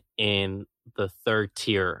him in the third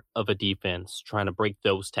tier of a defense, trying to break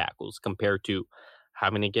those tackles compared to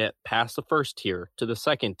having to get past the first tier to the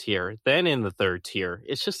second tier, then in the third tier.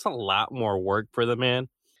 It's just a lot more work for the man.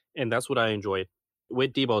 And that's what I enjoyed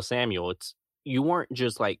with Deebo Samuel. You weren't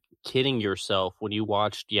just like kidding yourself when you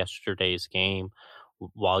watched yesterday's game.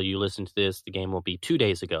 While you listen to this, the game will be 2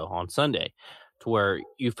 days ago on Sunday, to where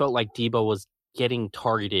you felt like Deebo was getting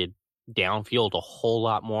targeted downfield a whole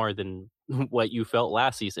lot more than what you felt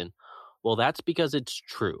last season. Well, that's because it's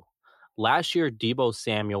true. Last year, Deebo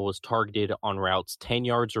Samuel was targeted on routes 10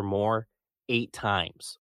 yards or more 8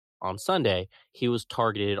 times. On Sunday, he was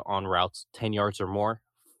targeted on routes 10 yards or more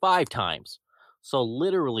 5 times. So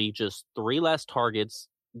literally just 3 less targets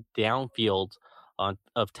downfield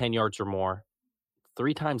of 10 yards or more,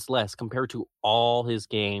 3 times less compared to all his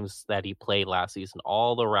games that he played last season,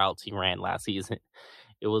 all the routes he ran last season.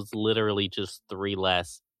 It was literally just 3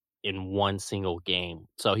 less in one single game.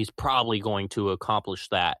 So he's probably going to accomplish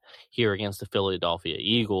that here against the Philadelphia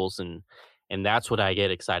Eagles. And that's what I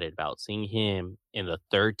get excited about, seeing him in the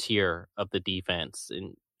third tier of the defense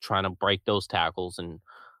and trying to break those tackles. And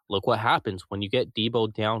look what happens when you get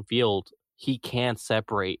Deebo downfield. He can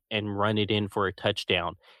separate and run it in for a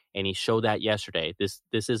touchdown. And he showed that yesterday.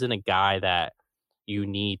 This isn't a guy that you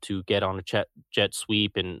need to get on a jet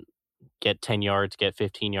sweep and get 10 yards, get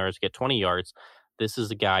 15 yards, get 20 yards. This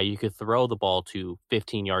is a guy you could throw the ball to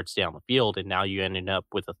 15 yards down the field, and now you ended up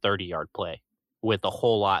with a 30-yard play with a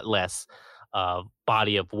whole lot less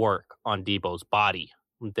body of work on Deebo's body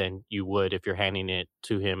than you would if you're handing it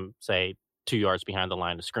to him, say, 2 yards behind the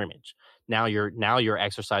line of scrimmage. Now you're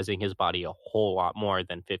exercising his body a whole lot more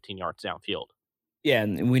than 15 yards downfield. Yeah,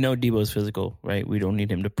 and we know Deebo's physical, right? We don't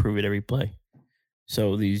need him to prove it every play.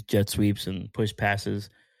 So these jet sweeps and push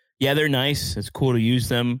passes, yeah, they're nice. It's cool to use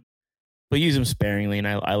them, but use them sparingly. And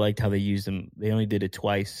I liked how they used them. They only did it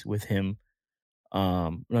twice with him.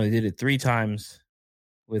 No, they did it 3 times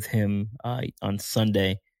with him on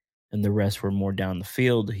Sunday, and the rest were more down the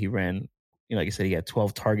field. He ran, like I said, he had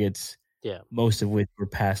 12 targets, most of which were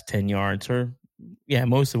past 10 yards,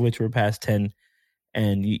 most of which were past 10.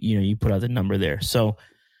 And you put out the number there. So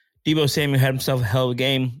Deebo Samuel had himself a hell of a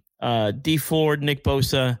game. D Ford, Nick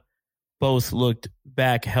Bosa, both looked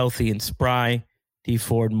back healthy and spry. D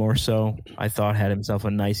Ford more so, I thought, had himself a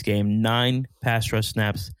nice game. 9 pass rush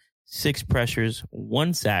snaps, 6 pressures,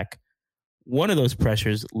 1 sack. One of those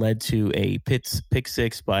pressures led to a pick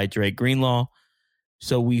 6 by Dre Greenlaw.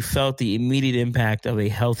 So we felt the immediate impact of a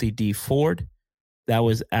healthy D Ford. That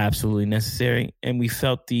was absolutely necessary. And we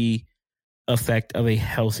felt the effect of a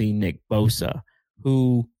healthy Nick Bosa,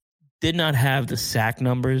 who did not have the sack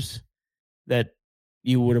numbers that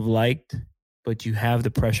you would have liked, but you have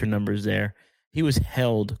the pressure numbers there. He was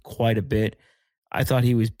held quite a bit. I thought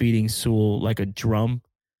he was beating Sewell like a drum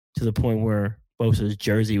to the point where Bosa's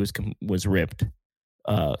jersey was ripped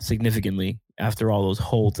significantly after all those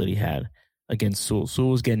holds that he had against Sewell. Sewell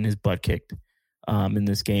was getting his butt kicked in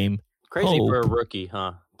this game. Crazy for a rookie,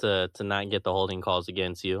 huh? To not get the holding calls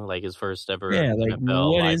against you, like his first ever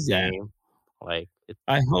NFL what live is that game. Like,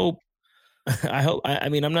 I hope. I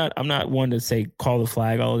mean, I'm not one to say call the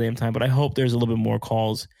flag all the damn time, but I hope there's a little bit more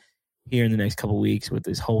calls here in the next couple of weeks with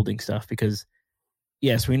this holding stuff, because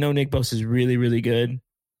yes, we know Nick Bosa is really, really good,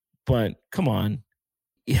 but come on,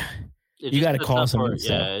 yeah, you got to call someone.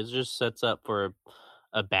 It just sets up for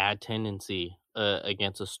a bad tendency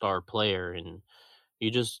against a star player, and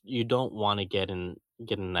you don't want to get in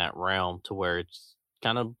that realm to where it's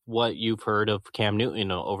kind of what you've heard of Cam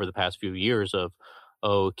Newton over the past few years of,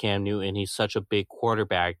 oh, Cam Newton, he's such a big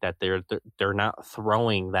quarterback that they're not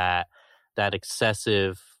throwing that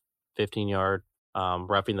excessive 15-yard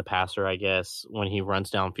roughing the passer, I guess, when he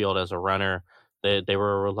runs downfield as a runner. They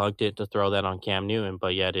were reluctant to throw that on Cam Newton,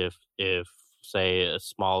 but yet if say a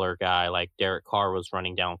smaller guy like Derek Carr was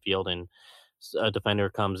running downfield and a defender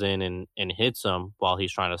comes in and hits him while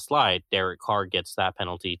he's trying to slide, Derek Carr gets that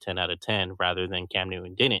penalty 10 out of 10 rather than Cam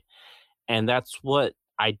Newton didn't. And that's what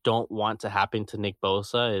I don't want to happen to Nick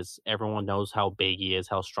Bosa. Is everyone knows how big he is,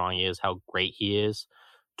 how strong he is, how great he is,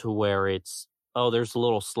 to where it's, oh, there's a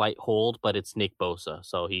little slight hold, but it's Nick Bosa,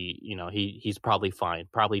 so he's probably fine.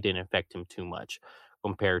 Probably didn't affect him too much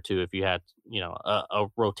compared to if you had a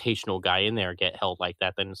rotational guy in there get held like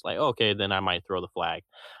that. Then it's like, okay, then I might throw the flag.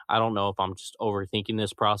 I don't know if I'm just overthinking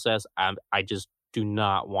this process. I just do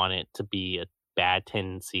not want it to be a bad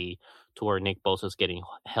tendency to where Nick Bosa is getting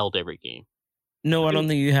held every game. No, I don't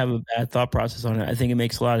think you have a bad thought process on it. I think it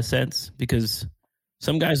makes a lot of sense because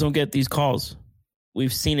some guys don't get these calls.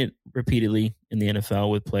 We've seen it repeatedly in the NFL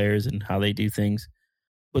with players and how they do things.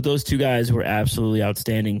 But those two guys were absolutely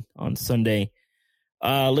outstanding on Sunday.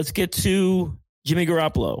 Let's get to Jimmy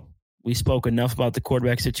Garoppolo. We spoke enough about the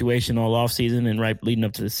quarterback situation all offseason and leading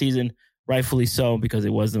up to the season. Rightfully so, because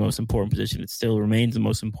it was the most important position. It still remains the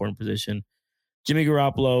most important position. Jimmy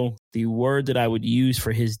Garoppolo, the word that I would use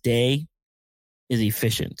for his day is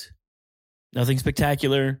efficient. Nothing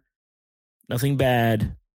spectacular, nothing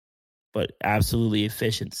bad, but absolutely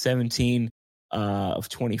efficient. 17 of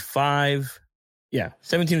 25. Yeah,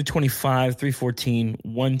 17 of 25, 314,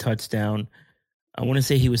 one touchdown. I want to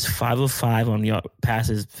say he was 5 of 5 on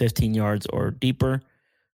passes 15 yards or deeper.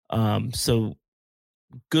 So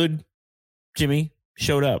good. Jimmy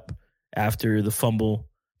showed up after the fumble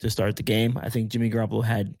to start the game. I think Jimmy Garoppolo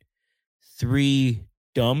had 3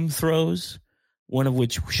 dumb throws, one of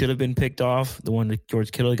which should have been picked off, the one that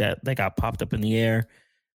George Kittle got popped up in the air.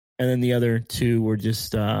 And then the other 2 were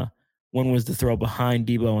just, one was the throw behind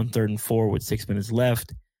Deebo on 3rd and 4 with 6 minutes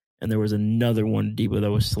left. And there was another one, Deebo,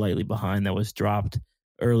 that was slightly behind that was dropped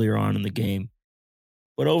earlier on in the game.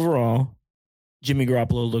 But overall, Jimmy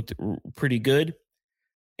Garoppolo looked pretty good.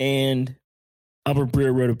 And Albert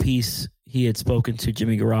Breer wrote a piece. He had spoken to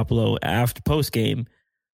Jimmy Garoppolo after post-game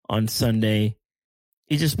on Sunday.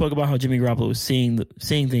 He just spoke about how Jimmy Garoppolo was seeing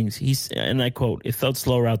things. And I quote, "It felt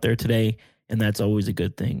slower out there today, and that's always a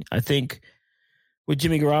good thing." I think with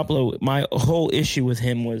Jimmy Garoppolo, my whole issue with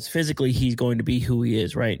him was physically he's going to be who he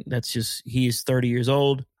is, right? That's just, he is 30 years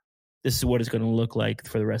old. This is what it's going to look like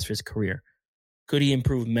for the rest of his career. Could he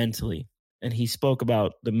improve mentally? And he spoke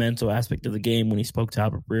about the mental aspect of the game when he spoke to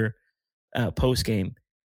Albert Breer post-game.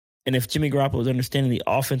 And if Jimmy Garoppolo is understanding the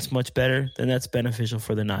offense much better, then that's beneficial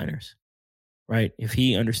for the Niners, right? If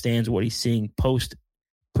he understands what he's seeing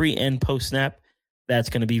pre and post-snap, that's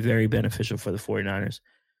going to be very beneficial for the 49ers.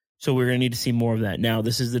 So we're going to need to see more of that. Now,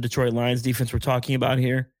 this is the Detroit Lions defense we're talking about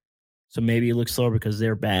here. So maybe it looks slower because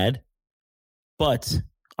they're bad. But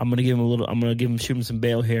I'm going to shoot him some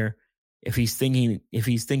bail here. If he's thinking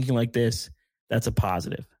like this, that's a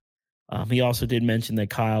positive. He also did mention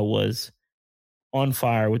that Kyle was on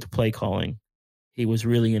fire with the play calling. He was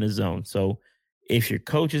really in his zone. So if your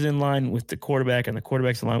coach is in line with the quarterback and the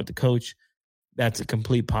quarterback's in line with the coach, that's a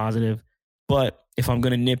complete positive. But if I'm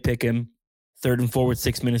going to nitpick him, 3rd and 4 with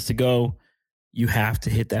 6 minutes to go, you have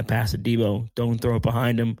to hit that pass at Deebo. Don't throw it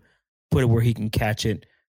behind him. Put it where he can catch it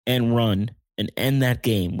and run and end that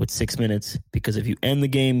game with 6 minutes. Because if you end the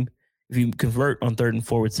game, if you convert on 3rd and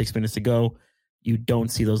 4 with 6 minutes to go, you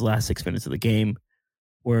don't see those last 6 minutes of the game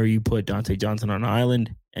where you put Dante Johnson on an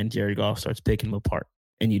island and Jared Goff starts picking him apart.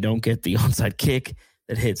 And you don't get the onside kick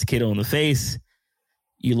that hits Kittle in the face.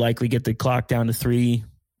 You likely get the clock down to 3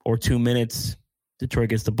 or 2 minutes. Detroit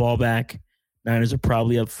gets the ball back. Niners are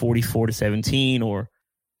probably up 44-17 or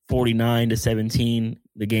 49-17.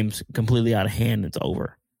 The game's completely out of hand. It's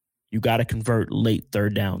over. You got to convert late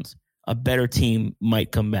 3rd downs. A better team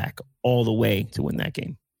might come back all the way to win that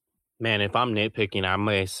game. Man, if I'm nitpicking, I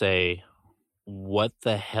may say, what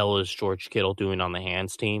the hell is George Kittle doing on the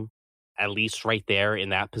hands team? At least right there in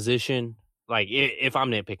that position. Like, if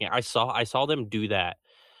I'm nitpicking, I saw them do that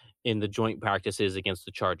in the joint practices against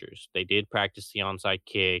the Chargers. They did practice the onside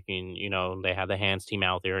kick, and they had the hands team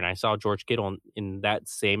out there, and I saw George Kittle in that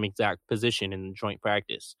same exact position in the joint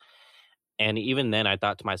practice. And even then I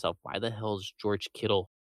thought to myself, why the hell is George Kittle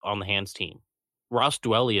on the hands team? Ross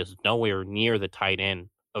Dwelly is nowhere near the tight end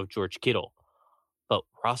of George Kittle, but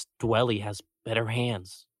Ross Dwelly has better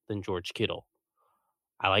hands than George Kittle.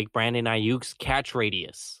 I like Brandon Ayuk's catch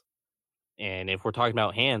radius. And if we're talking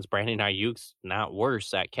about hands, Brandon Ayuk's not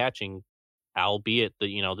worse at catching albeit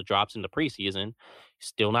the drops in the preseason,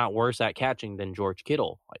 still not worse at catching than George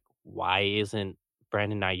Kittle. Like, why isn't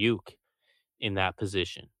Brandon Ayuk in that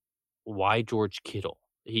position? Why George Kittle?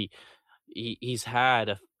 He's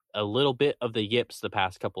had a little bit of the yips the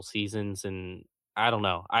past couple seasons, and I don't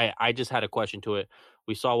know. I just had a question to it.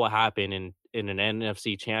 We saw what happened in an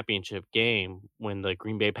NFC Championship game when the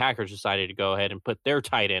Green Bay Packers decided to go ahead and put their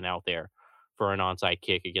tight end out there for an onside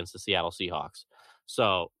kick against the Seattle Seahawks.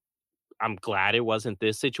 So I'm glad it wasn't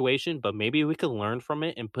this situation, but maybe we could learn from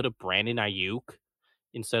it and put a Brandon Ayuk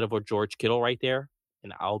instead of a George Kittle right there,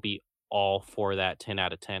 and I'll be all for that 10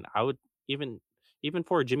 out of 10. I would even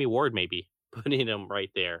for Jimmy Ward, maybe putting him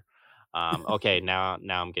right there. Okay, now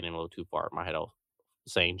I'm getting a little too far in my head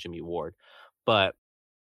saying Jimmy Ward. But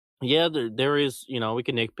yeah, there is, we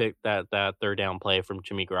can nitpick that third down play from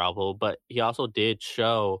Jimmy Garoppolo, but he also did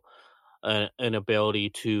show an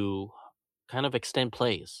ability to kind of extend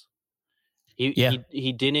plays.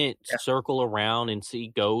 He didn't circle around and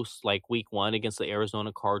see ghosts like week 1 against the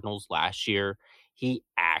Arizona Cardinals last year. He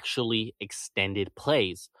actually extended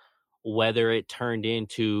plays, whether it turned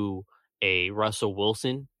into a Russell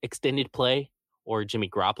Wilson extended play or Jimmy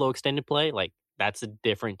Garoppolo extended play. Like, that's a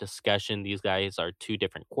different discussion. These guys are 2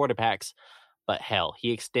 different quarterbacks. But hell,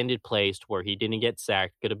 he extended plays to where he didn't get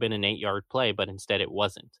sacked. Could have been an 8-yard play, but instead it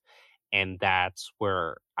wasn't. And that's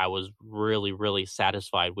where I was really, really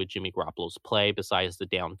satisfied with Jimmy Garoppolo's play besides the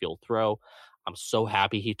downfield throw. I'm so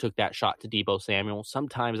happy he took that shot to Deebo Samuel.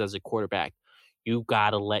 Sometimes as a quarterback, you got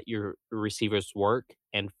to let your receivers work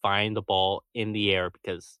and find the ball in the air,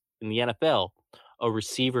 because in the NFL, a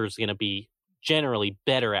receiver is going to be generally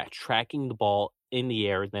better at tracking the ball in the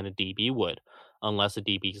air than a DB would, unless a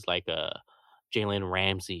DB is like a Jalen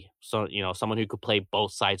Ramsey. So, someone who could play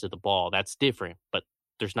both sides of the ball. That's different, but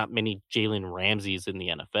there's not many Jalen Ramseys in the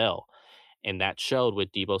NFL. And that showed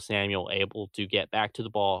with Deebo Samuel able to get back to the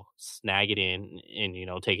ball, snag it in,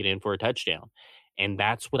 and, take it in for a touchdown. And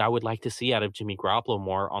that's what I would like to see out of Jimmy Garoppolo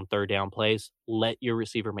more on third down plays. Let your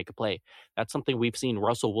receiver make a play. That's something we've seen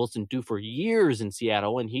Russell Wilson do for years in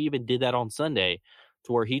Seattle, and he even did that on Sunday,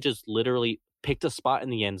 to where he just literally picked a spot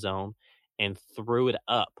in the end zone and threw it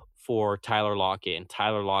up for Tyler Lockett, and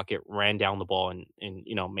Tyler Lockett ran down the ball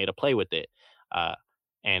and made a play with it.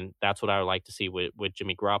 And that's what I would like to see with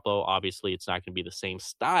Jimmy Garoppolo. Obviously, it's not going to be the same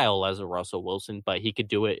style as a Russell Wilson, but he could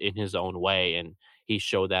do it in his own way, and he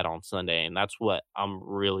showed that on Sunday. And that's what I'm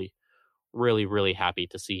really, really, really happy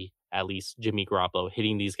to see, at least Jimmy Garoppolo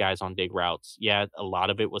hitting these guys on dig routes. Yeah, a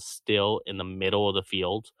lot of it was still in the middle of the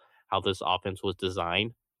field, how this offense was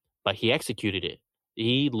designed, but he executed it.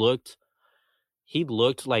 He looked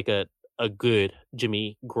like a good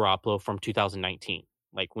Jimmy Garoppolo from 2019.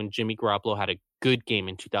 Like, when Jimmy Garoppolo had a good game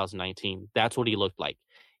in 2019, that's what he looked like.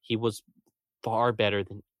 He was far better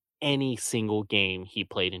than any single game he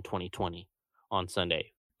played in 2020 on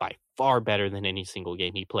Sunday. By far better than any single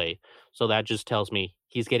game he played. So that just tells me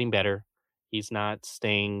he's getting better. He's not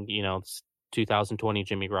staying, 2020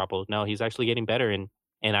 Jimmy Garoppolo. No, he's actually getting better.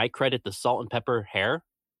 And I credit the salt and pepper hair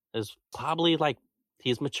is probably like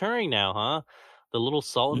he's maturing now, huh? The little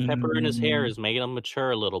salt and pepper in his hair is making him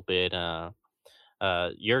mature a little bit.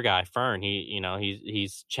 Your guy Fern,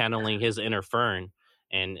 he's channeling his inner Fern,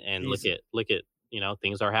 and look at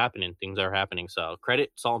things are happening. So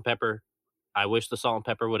credit salt and pepper. I wish the salt and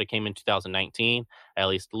pepper would have came in 2019 at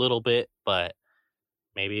least a little bit, but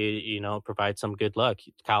maybe provide some good luck.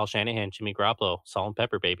 Kyle Shanahan, Jimmy Garoppolo, salt and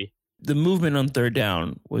pepper, baby. The movement on third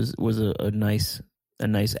down was a nice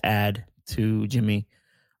add to Jimmy.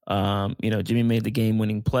 Jimmy made the game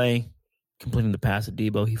winning play, completing the pass to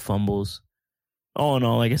Deebo. He fumbles. All in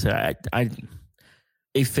all, like I said, I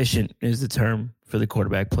efficient is the term for the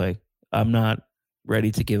quarterback play. I'm not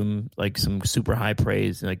ready to give him like some super high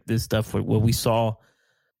praise. Like, this stuff, what we saw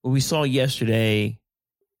yesterday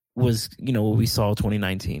was, what we saw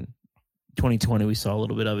 2019. 2020, we saw a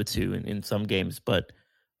little bit of it too in some games, but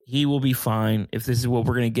he will be fine. If this is what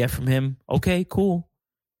we're going to get from him, okay, cool.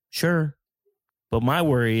 Sure. But my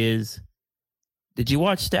worry is, did you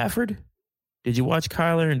watch Stafford? Did you watch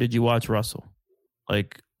Kyler? And did you watch Russell?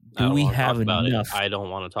 Like, do we have enough? I don't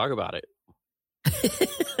want to talk about it.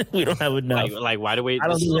 We don't have enough. Like why do we?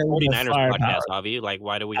 This is a 49ers podcast, Javi. Like,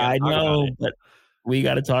 why do we gotta talk about it? But we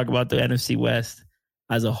got to talk about the NFC West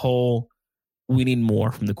as a whole. We need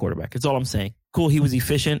more from the quarterback. That's all I'm saying. Cool, he was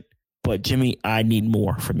efficient, but Jimmy, I need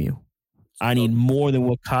more from you. I need more than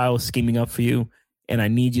what Kyle's scheming up for you, and I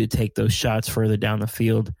need you to take those shots further down the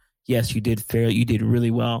field. Yes, you did fair. You did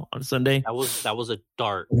really well on Sunday. That was a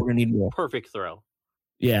dart. We're gonna need more. Perfect throw.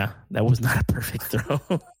 Yeah, that was not a perfect throw.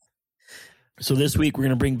 So this week we're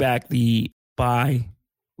going to bring back the buy,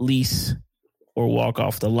 lease, or walk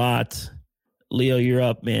off the lot. Leo, you're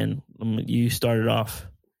up, man. You started off.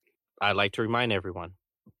 I'd like to remind everyone,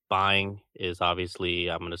 buying is obviously,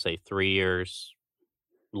 I'm going to say 3 years.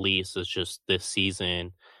 Lease is just this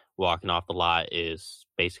season. Walking off the lot is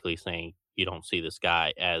basically saying you don't see this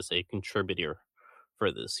guy as a contributor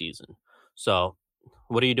for this season. So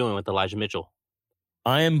what are you doing with Elijah Mitchell?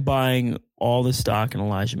 I am buying all the stock in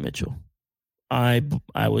Elijah Mitchell. I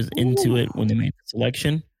was into it when they made the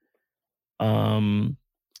selection.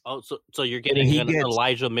 So you're getting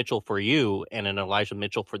Elijah Mitchell for you and an Elijah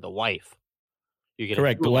Mitchell for the wife.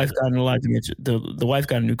 Correct. The wife got an Elijah Mitchell. The wife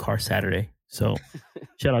got a new car Saturday. So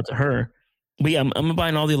shout out to her. But yeah, I'm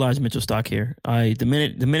buying all the Elijah Mitchell stock here. The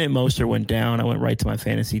minute Mostert went down, I went right to my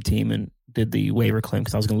fantasy team and did the waiver claim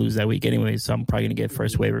because I was going to lose that week anyway. So I'm probably going to get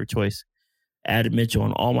first waiver choice. Added Mitchell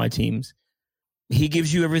on all my teams. He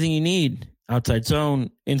gives you everything you need. Outside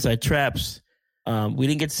zone, inside traps. We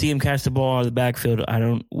didn't get to see him catch the ball out of the backfield.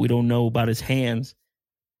 We don't know about his hands.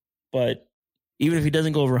 But even if he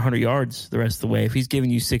doesn't go over 100 yards the rest of the way, if he's giving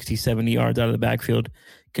you 60, 70 yards out of the backfield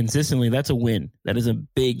consistently, that's a win. That's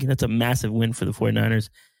a massive win for the 49ers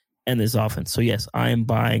and this offense. So yes, I am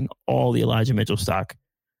buying all the Elijah Mitchell stock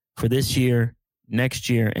for this year, next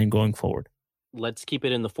year, and going forward. Let's keep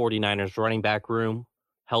it in the 49ers running back room.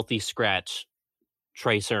 Healthy scratch,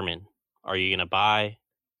 Trey Sermon. Are you going to buy,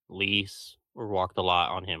 lease, or walk the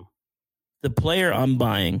lot on him? The player I'm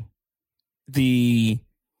buying, the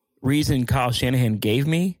reason Kyle Shanahan gave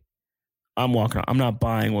me, I'm walking on. I'm not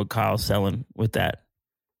buying what Kyle's selling with that.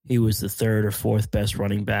 He was the third or fourth best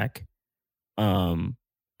running back coming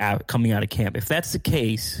out of camp. If that's the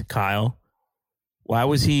case, Kyle, why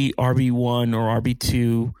was he RB1 or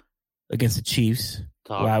RB2 against the Chiefs?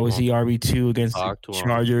 Why was he RB2 against the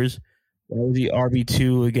Chargers? Why was he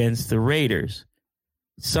RB2 against the Raiders?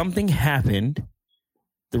 Something happened.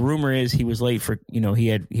 The rumor is he was late for,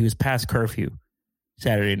 he was past curfew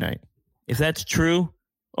Saturday night. If that's true,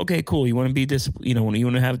 okay, cool. You want to be you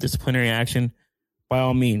want to have disciplinary action, by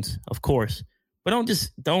all means, of course. But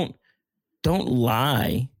don't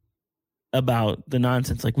lie about the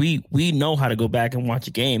nonsense. Like we know how to go back and watch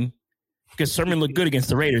a game because Sermon looked good against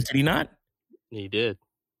the Raiders, did he not? He did.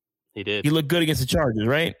 He looked good against the Chargers,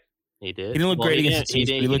 right? He did. He didn't look great against the Chiefs.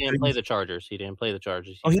 He didn't play the Chargers. He didn't play the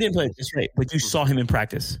Chargers. Oh, he didn't play. That's right. But you saw him in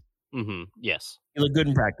practice. Mm-hmm. Yes. He looked good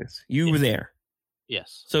in practice. You were there.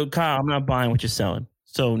 Yes. So, Kyle, I'm not buying what you're selling.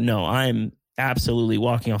 So, no, I'm absolutely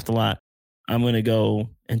walking off the lot. I'm going to go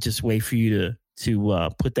and just wait for you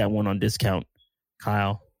to put that one on discount,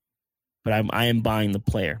 Kyle. But I am buying the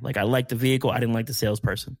player. Like, I like the vehicle. I didn't like the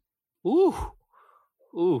salesperson. Ooh,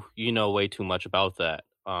 you know way too much about that.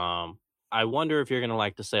 I wonder if you're going to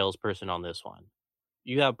like the salesperson on this one.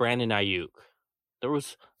 You have Brandon Ayuk. There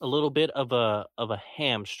was a little bit of a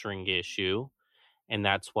hamstring issue, and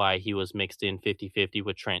that's why he was mixed in 50-50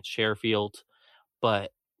 with Trent Sherfield.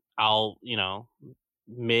 But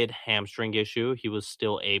mid hamstring issue, he was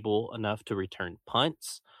still able enough to return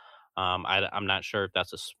punts. I'm not sure if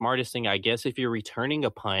that's the smartest thing. I guess if you're returning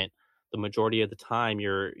a punt, the majority of the time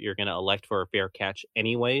you're going to elect for a fair catch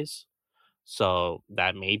anyways. So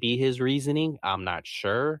that may be his reasoning. I'm not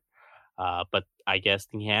sure. But I guess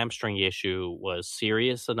the hamstring issue was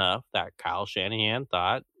serious enough that Kyle Shanahan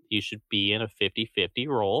thought he should be in a 50-50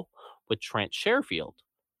 role with Trent Sherfield.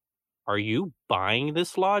 Are you buying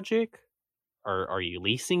this logic? Or are you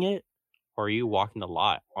leasing it? Or are you walking the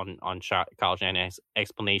lot on Kyle Shanahan's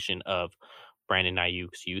explanation of Brandon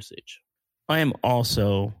Ayuk's usage? I am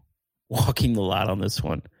also walking the lot on this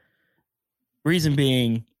one. Reason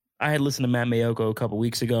being, I had listened to Matt Mayoko a couple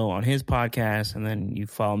weeks ago on his podcast, and then you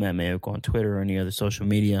follow Matt Mayoko on Twitter or any other social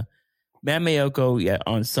media. Matt Mayoko,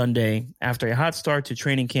 on Sunday, after a hot start to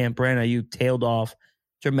training camp, Brandon Ayuk tailed off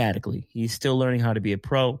dramatically. He's still learning how to be a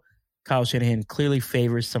pro. Kyle Shanahan clearly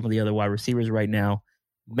favors some of the other wide receivers right now.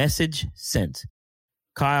 Message sent.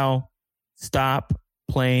 Kyle, stop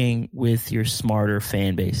playing with your smarter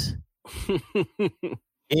fan base.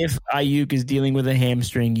 If Ayuk is dealing with a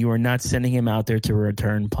hamstring, you are not sending him out there to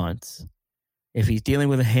return punts. If he's dealing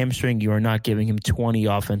with a hamstring, you are not giving him 20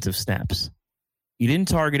 offensive snaps. You didn't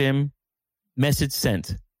target him. Message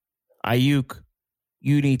sent. Ayuk,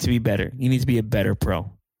 you need to be better. You need to be a better pro.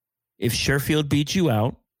 If Sherfield beats you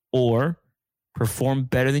out or performed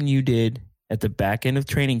better than you did at the back end of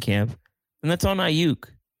training camp, then that's on Ayuk.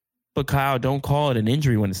 But Kyle, don't call it an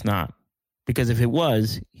injury when it's not. Because if it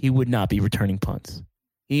was, he would not be returning punts.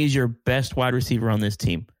 He is your best wide receiver on this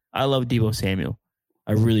team. I love Deebo Samuel.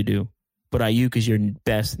 I really do. But Ayuk is your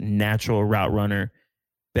best natural route runner,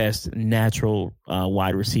 best natural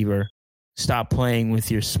wide receiver. Stop playing with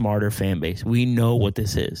your smarter fan base. We know what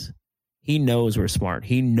this is. He knows we're smart.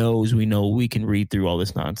 He knows we can read through all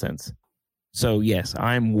this nonsense. So, yes,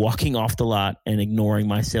 I'm walking off the lot and ignoring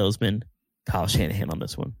my salesman, Kyle Shanahan, on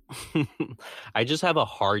this one. I just have a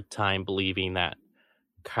hard time believing that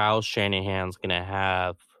Kyle Shanahan's going to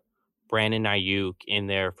have Brandon Ayuk in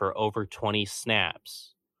there for over 20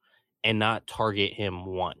 snaps and not target him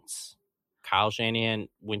once. Kyle Shanahan,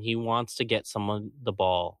 when he wants to get someone the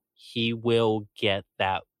ball, he will get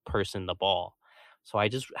that person the ball. So I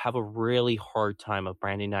just have a really hard time of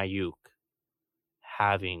Brandon Ayuk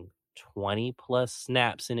having 20 plus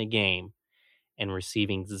snaps in a game and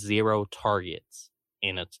receiving 0 targets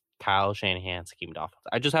in a Kyle Shanahan schemed offense.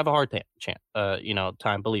 I just have a hard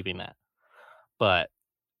time believing that. But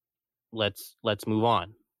let's move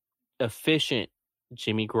on. Efficient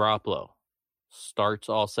Jimmy Garoppolo starts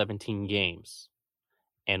all 17 games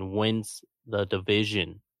and wins the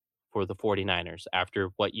division for the 49ers after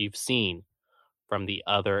what you've seen from the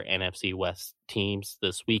other NFC West teams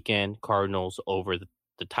this weekend. Cardinals over the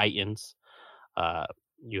Titans.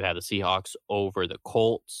 You had the Seahawks over the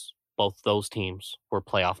Colts. Both those teams were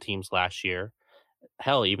playoff teams last year.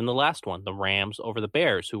 Hell, even the last one, the Rams over the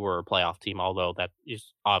Bears, who were a playoff team, although that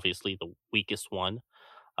is obviously the weakest one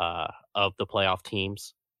of the playoff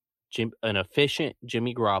teams. An efficient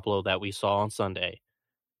Jimmy Garoppolo that we saw on Sunday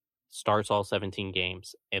starts all 17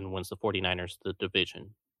 games and wins the 49ers the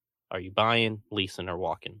division. Are you buying, leasing, or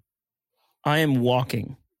walking? I am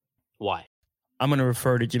walking. Why? I'm going to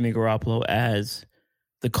refer to Jimmy Garoppolo as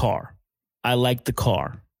the car. I like the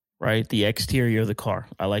car, right? The exterior of the car.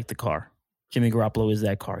 I like the car. Jimmy Garoppolo is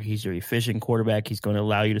that car. He's your efficient quarterback. He's going to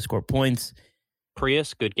allow you to score points.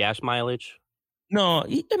 Prius, good gas mileage. No,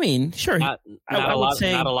 I mean, sure. Not a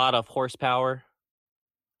lot of horsepower.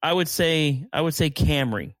 I would say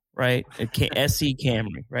Camry, right? SC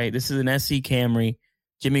Camry, right? This is an SC Camry.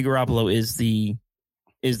 Jimmy Garoppolo is the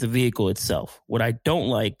vehicle itself. What I don't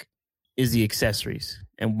like is the accessories.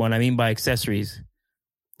 And what I mean by accessories,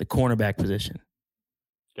 the cornerback position.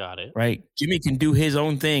 Got it. Right? Jimmy can do his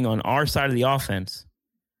own thing on our side of the offense.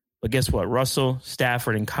 But guess what? Russell,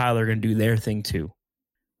 Stafford, and Kyler are going to do their thing too.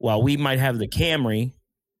 While we might have the Camry,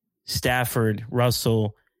 Stafford,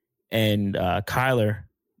 Russell, and Kyler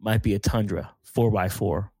might be a Tundra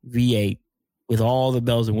 4x4 V8 with all the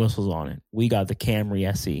bells and whistles on it. We got the Camry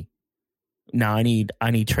SE. Now I need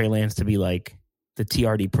Trey Lance to be like the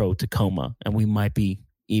TRD Pro Tacoma, and we might be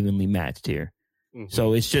evenly matched here. Mm-hmm.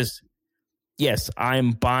 So it's just, yes,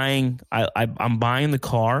 I'm buying the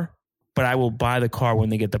car, but I will buy the car when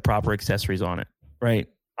they get the proper accessories on it. Right?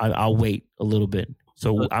 I'll wait a little bit.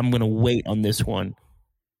 So I'm going to wait on this one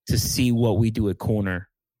to see what we do at corner,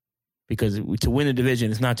 because to win the division,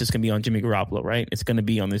 it's not just going to be on Jimmy Garoppolo, right? It's going to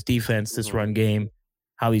be on this defense, this run game,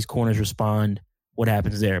 how these corners respond, what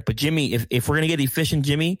happens there. But Jimmy, if we're going to get efficient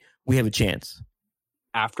Jimmy, we have a chance.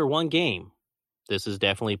 After one game, this is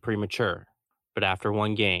definitely premature, but after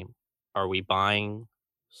one game, are we buying,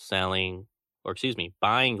 leasing,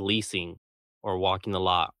 or walking the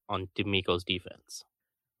lot on DeMeco's defense?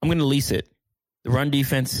 I'm going to lease it. The run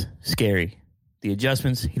defense, scary. The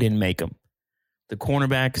adjustments, he didn't make them. The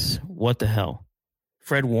cornerbacks, what the hell?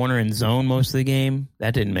 Fred Warner in zone most of the game,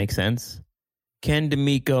 that didn't make sense. Can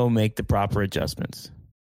DeMeco make the proper adjustments?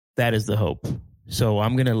 That is the hope. So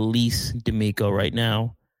I'm going to lease DeMeco right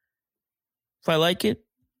now. If I like it,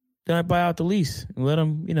 then I buy out the lease and let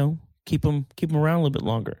him, keep him around a little bit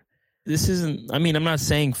longer. This isn't, I'm not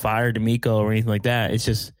saying fire DeMeco or anything like that. It's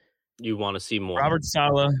just, you want to see more.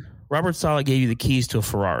 Robert Saleh gave you the keys to a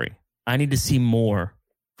Ferrari. I need to see more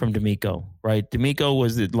from DeMeco, right? DeMeco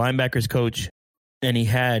was the linebackers coach, and he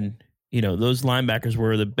had, those linebackers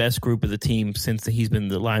were the best group of the team since he's been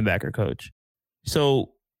the linebacker coach.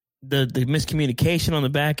 So the miscommunication on the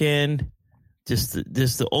back end, just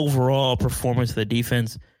the overall performance of the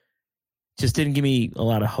defense just didn't give me a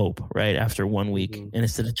lot of hope, right, after 1 week. Mm-hmm. And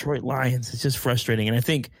it's the Detroit Lions. It's just frustrating. And I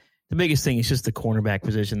think the biggest thing is just the cornerback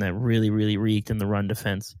position that really, really reeked in the run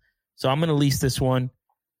defense. So I'm going to lease this one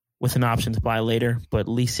with an option to buy later, but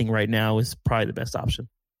leasing right now is probably the best option.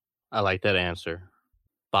 I like that answer.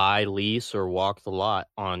 Buy, lease, or walk the lot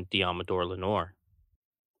on Deommodore Lenoir.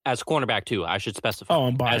 As cornerback too, I should specify. Oh,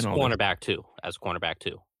 I'm buying as cornerback too. As cornerback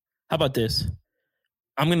too. How about this?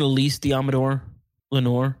 I'm going to lease Deommodore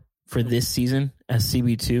Lenoir for this season as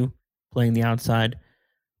CB2, playing the outside,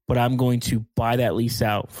 but I'm going to buy that lease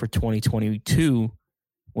out for 2022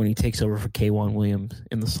 when he takes over for K1 Williams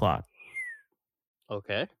in the slot.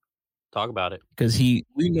 Okay. Talk about it. Because we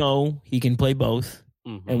know he can play both,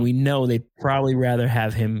 and we know they'd probably rather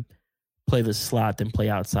have him play the slot than play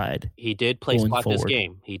outside. He did play slot forward. This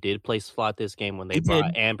game. He did play slot this game when they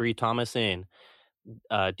brought Ambry Thomas in.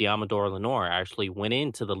 Diamador Lenore actually went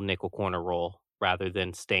into the nickel corner role rather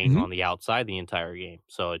than staying Mhm. on the outside the entire game.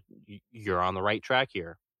 So you're on the right track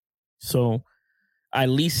here. So I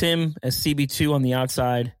lease him as CB2 on the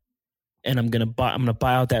outside, and I'm gonna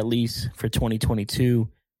buy out that lease for 2022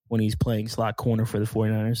 when he's playing slot corner for the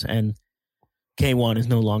 49ers. And K1 is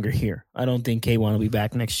no longer here. I don't think K1 will be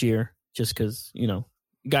back next year just because,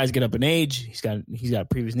 guys get up in age. He's got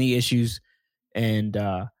previous knee issues, and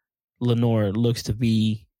Lenore looks to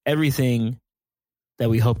be everything that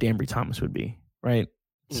we hoped Ambry Thomas would be, right?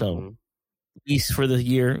 So lease for the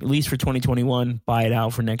year, lease for 2021, buy it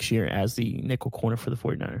out for next year as the nickel corner for the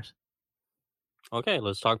 49ers. Okay,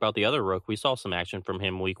 let's talk about the other rook. We saw some action from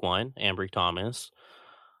him week 1, Ambry Thomas.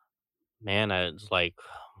 Man, it's like,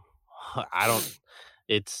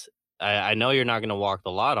 I know you're not going to walk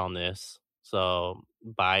the lot on this. So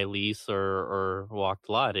buy, lease, or walk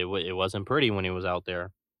the lot. It wasn't pretty when he was out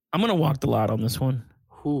there. I'm going to walk the lot on this one.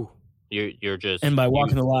 Whew. You're just... And by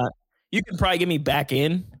walking the lot, you can probably get me back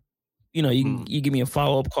in. You give me a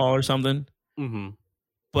follow-up call or something. Mm-hmm.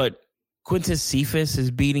 But Quintus Cephas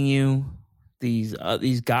is beating you. These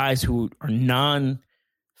guys who are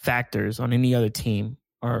non-factors on any other team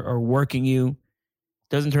are working you.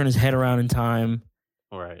 Doesn't turn his head around in time.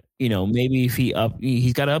 Right. Maybe if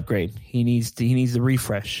he's got to upgrade. He needs the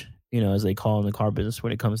refresh, as they call in the car business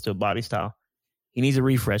when it comes to body style. He needs a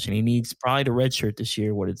refresh, and he needs probably to redshirt this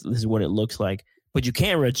year. This is what it looks like. But you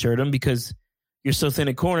can't redshirt him because you're so thin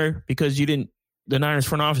at corner because the Niners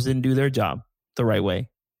front office didn't do their job the right way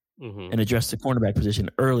and address the cornerback position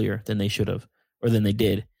earlier than they should have or than they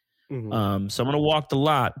did. Mm-hmm. So I'm going to walk the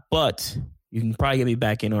lot, but you can probably get me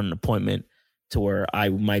back in on an appointment to where I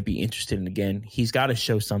might be interested in again. He's got to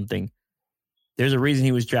show something. There's a reason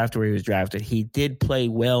he was drafted where he was drafted. He did play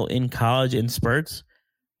well in college in spurts.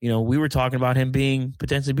 We were talking about him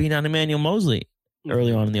potentially being on Emmanuel Mosley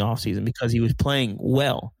early on in the offseason because he was playing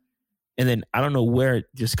well. And then I don't know where it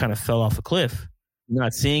just kind of fell off a cliff. You're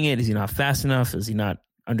not seeing it. Is he not fast enough? Is he not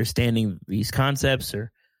understanding these concepts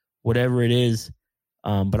or whatever it is?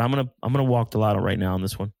 But I'm gonna walk the lotto right now on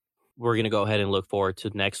this one. We're gonna go ahead and look forward to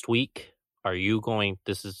next week. Are you going?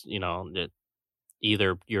 This is you're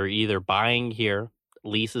either buying here.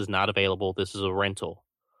 Lease is not available. This is a rental,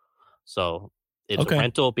 so it's a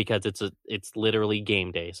rental because it's literally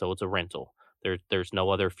game day. So it's a rental. There's no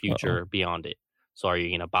other future beyond it. So are you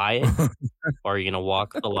going to buy it or are you going to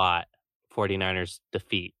walk the lot? 49ers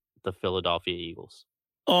defeat the Philadelphia Eagles.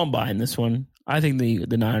 Oh, I'm buying this one. I think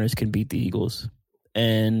the Niners can beat the Eagles.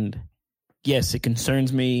 And yes, it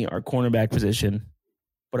concerns me, our cornerback position,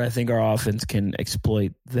 but I think our offense can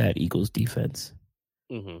exploit that Eagles defense.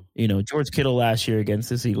 Mm-hmm. George Kittle last year against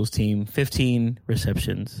this Eagles team, 15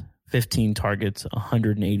 receptions, 15 targets,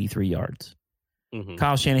 183 yards. Mm-hmm.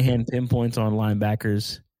 Kyle Shanahan pinpoints on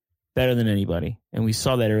linebackers better than anybody. And we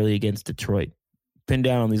saw that early against Detroit. Pin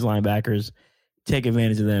down on these linebackers, take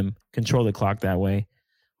advantage of them, control the clock that way.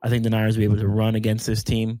 I think the Niners will be able to run against this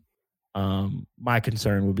team. My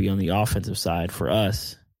concern would be on the offensive side for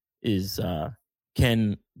us is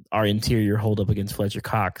can our interior hold up against Fletcher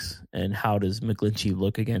Cox, and how does McGlinchey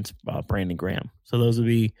look against Brandon Graham? So those would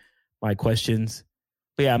be my questions.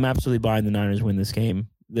 But yeah, I'm absolutely buying the Niners win this game.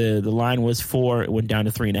 The line was 4. It went down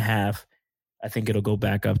to 3.5. I think it'll go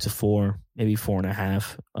back up to 4, maybe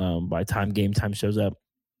 4.5 by the time game time shows up.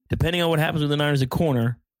 Depending on what happens with the Niners at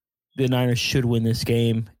corner, the Niners should win this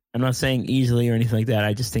game. I'm not saying easily or anything like that.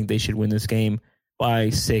 I just think they should win this game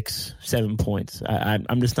by 6, 7 points.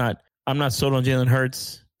 I'm not sold on Jalen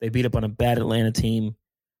Hurts. They beat up on a bad Atlanta team.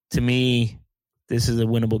 To me, this is a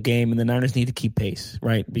winnable game, and the Niners need to keep pace,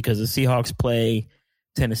 right? Because the Seahawks play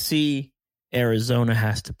Tennessee, Arizona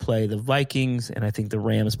has to play the Vikings, and I think the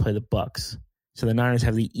Rams play the Bucks. So the Niners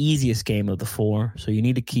have the easiest game of the 4, so you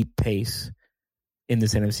need to keep pace in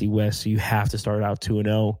this NFC West. So you have to start out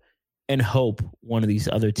 2-0 and hope one of these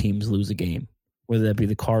other teams lose a game, whether that be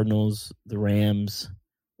the Cardinals, the Rams,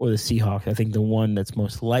 or the Seahawks. I think the one that's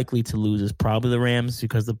most likely to lose is probably the Rams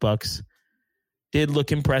because the Bucks did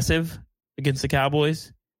look impressive against the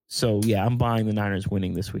Cowboys. So, yeah, I'm buying the Niners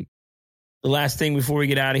winning this week. The last thing before we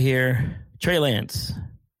get out of here, Trey Lance,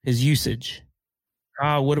 his usage.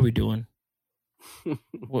 What are we doing?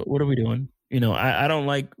 What are we doing? I don't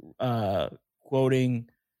like quoting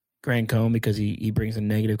Grant Cohn because he brings a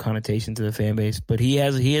negative connotation to the fan base, but he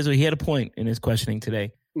had a point in his questioning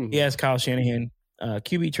today. Mm-hmm. He asked Kyle Shanahan,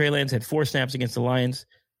 QB Trey Lance had 4 snaps against the Lions,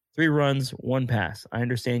 3 runs, 1 pass. I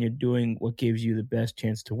understand you're doing what gives you the best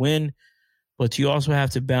chance to win, but you also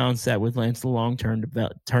have to balance that with Lance's long-term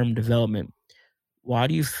term development. Why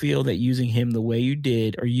do you feel that using him the way you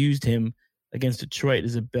did or used him against Detroit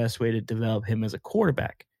is the best way to develop him as a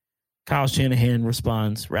quarterback. Kyle Shanahan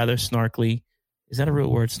responds rather snarkily. Is that a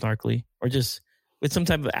real word, snarkily? Or just with some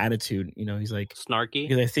type of attitude? He's like, Snarky?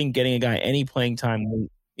 because I think getting a guy any playing time,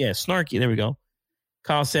 snarky, there we go.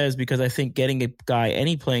 Kyle says, because I think getting a guy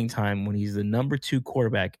any playing time when he's the number 2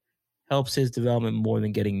 quarterback helps his development more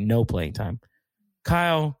than getting no playing time.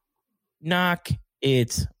 Kyle, knock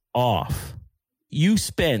it off. You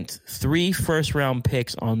spent 3 first-round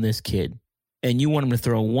picks on this kid, and you want him to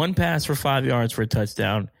throw 1 pass for 5 yards for a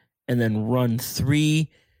touchdown and then run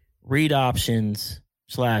 3 read options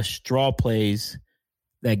 / draw plays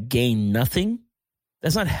that gain nothing?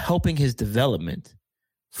 That's not helping his development.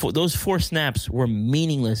 Those 4 snaps were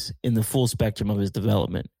meaningless in the full spectrum of his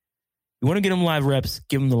development. You want to get him live reps,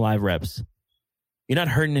 give him the live reps. You're not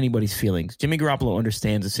hurting anybody's feelings. Jimmy Garoppolo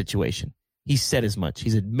understands the situation. He said as much.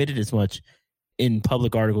 He's admitted as much in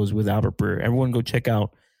public articles with Albert Breer. Everyone go check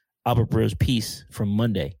out Albert Breer's piece from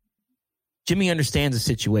Monday. Jimmy understands the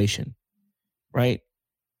situation, right?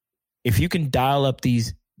 If you can dial up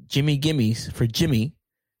these Jimmy gimmies for Jimmy,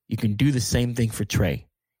 you can do the same thing for Trey.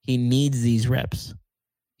 He needs these reps.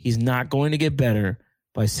 He's not going to get better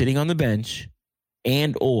by sitting on the bench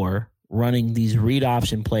and or running these read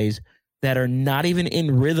option plays that are not even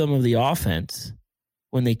in rhythm of the offense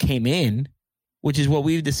when they came in, which is what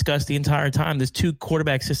we've discussed the entire time. This 2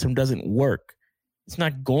 quarterback system doesn't work. It's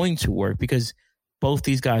not going to work because both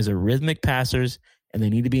these guys are rhythmic passers and they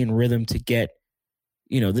need to be in rhythm to get,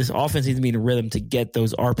 this offense needs to be in rhythm to get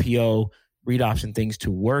those RPO read option things to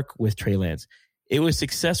work with Trey Lance. It was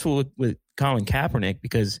successful with Colin Kaepernick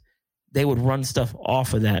because they would run stuff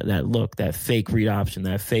off of that look, that fake read option,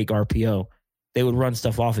 that fake RPO. They would run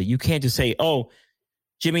stuff off it. You can't just say, oh,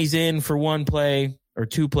 Jimmy's in for 1 play or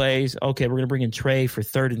 2 plays. Okay, we're going to bring in Trey for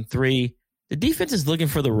 3rd and 3. The defense is looking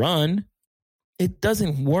for the run. It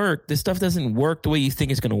doesn't work. This stuff doesn't work the way you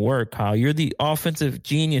think it's going to work, Kyle. You're the offensive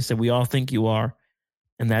genius that we all think you are,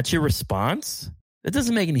 and that's your response? That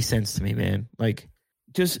doesn't make any sense to me, man. Like,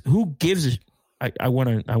 just who gives a... I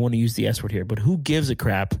want to use the S word here, but who gives a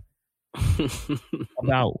crap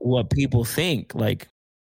about what people think? Like,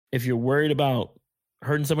 if you're worried about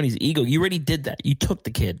hurting somebody's ego, you already did that. You took the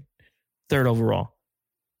kid 3rd overall.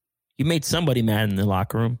 You made somebody mad in the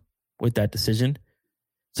locker room with that decision.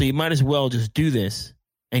 So you might as well just do this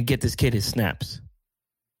and get this kid his snaps.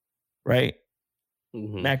 Right?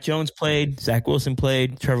 Mm-hmm. Mac Jones played. Zach Wilson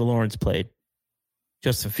played. Trevor Lawrence played.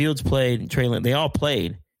 Justin Fields played. And Trey Lance. They all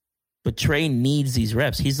played. But Trey needs these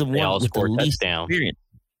reps. He's the one with the least experience.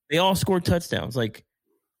 They all scored touchdowns. Like,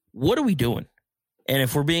 what are we doing? And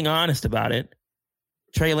if we're being honest about it,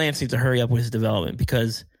 Trey Lance needs to hurry up with his development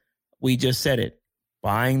because we just said it.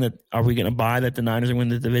 Are we going to buy that the Niners are going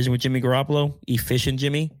to win the division with Jimmy Garoppolo? Efficient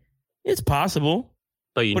Jimmy? It's possible.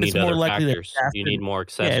 But you need other factors. You need more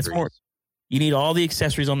accessories. Yeah, you need all the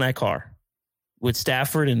accessories on that car. With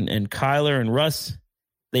Stafford and Kyler and Russ,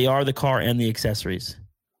 they are the car and the accessories.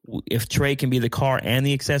 If Trey can be the car and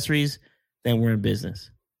the accessories, then we're in business.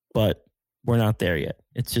 But we're not there yet.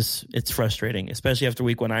 It's frustrating, especially after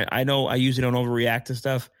week 1. I know I usually don't overreact to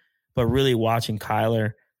stuff, but really watching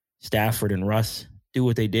Kyler, Stafford, and Russ do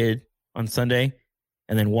what they did on Sunday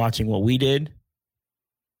and then watching what we did,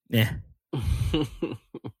 Yeah.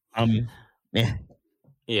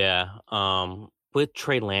 With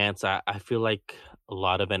Trey Lance, I feel like a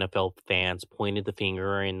lot of NFL fans pointed the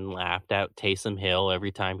finger and laughed at Taysom Hill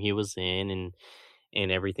every time he was in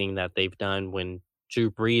and everything that they've done when Drew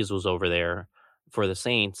Brees was over there for the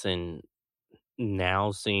Saints. And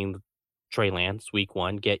now seeing Trey Lance week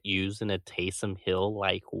 1 get used in a Taysom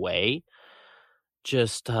Hill-like way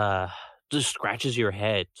just scratches your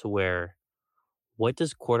head to where, what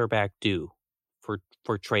does quarterback do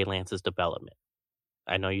for Trey Lance's development?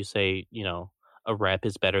 I know you say, a rep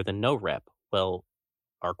is better than no rep. Well,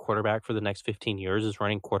 our quarterback for the next 15 years is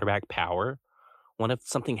running quarterback power. What if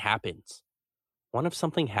something happens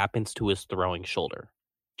to his throwing shoulder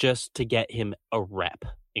just to get him a rep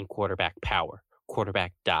in quarterback power,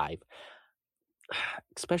 quarterback dive?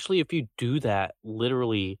 Especially if you do that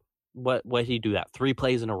literally, what did he do that 3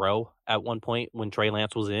 plays in a row at one point when Trey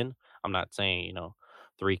Lance was in? I'm not saying,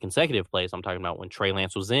 3 consecutive plays. I'm talking about when Trey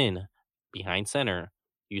Lance was in behind center,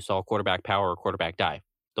 you saw quarterback power or quarterback dive.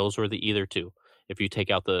 Those were the either two if you take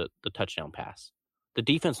out the touchdown pass. The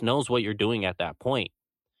defense knows what you're doing at that point.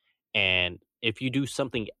 And if you do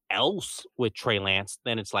something else with Trey Lance,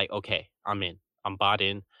 then it's like, okay, I'm in. I'm bought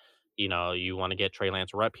in. You want to get Trey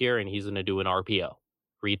Lance a rep here, and he's going to do an RPO,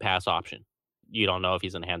 read pass option. You don't know if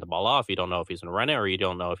he's going to hand the ball off. You don't know if he's going to run it, or you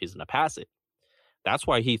don't know if he's going to pass it. That's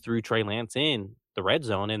why he threw Trey Lance in the red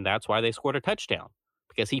zone, and that's why they scored a touchdown,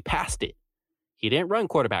 because he passed it. He didn't run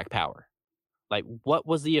quarterback power. Like, what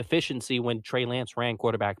was the efficiency when Trey Lance ran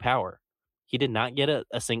quarterback power? He did not get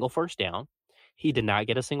a single first down. He did not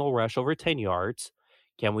get a single rush over 10 yards.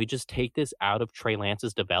 Can we just take this out of Trey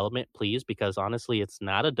Lance's development, please? Because honestly, it's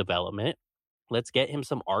not a development. Let's get him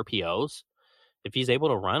some RPOs. If he's able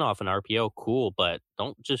to run off an RPO, cool, but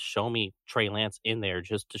don't just show me Trey Lance in there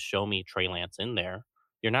just to show me Trey Lance in there.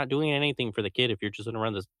 You're not doing anything for the kid if you're just going to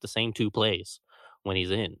run the same 2 plays when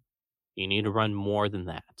he's in. You need to run more than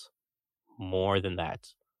that. More than that.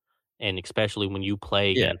 And especially when you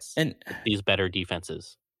play against these better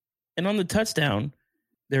defenses. And on the touchdown,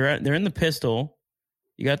 they're in the pistol.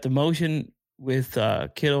 You got the motion with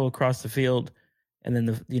Kittle across the field, and then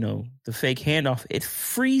the fake handoff. It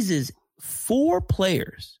freezes 4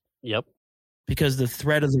 players. Yep. Because the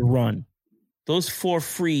threat of the run. Those 4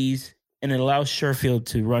 freeze, and it allows Sherfield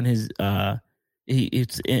to run his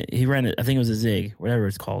he ran it, I think it was a zig, whatever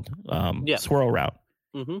it's called. Swirl route.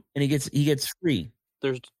 Mm-hmm. And he gets free.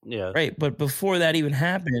 Right. But before that even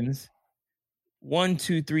happens, 1,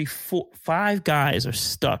 2, 3, 4, 5 guys are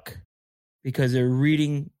stuck because they're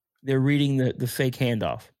reading the fake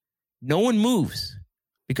handoff. No one moves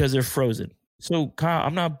because they're frozen. So Kyle,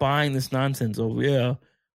 I'm not buying this nonsense of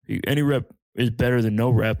any rep is better than no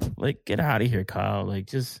rep. Like, get out of here, Kyle.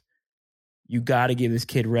 Like, you got to give this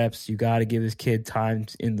kid reps. You got to give this kid time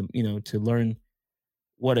to learn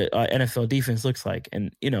what an NFL defense looks like.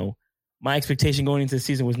 And, my expectation going into the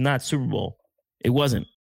season was not Super Bowl. It wasn't.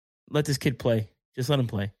 Let this kid play. Just let him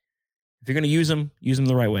play. If you're going to use him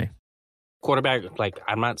the right way. Quarterback,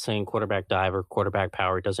 I'm not saying quarterback dive or quarterback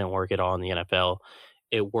power doesn't work at all in the NFL.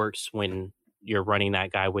 It works when you're running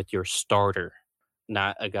that guy with your starter,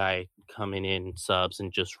 not a guy coming in subs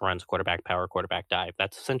and just runs quarterback power, quarterback dive.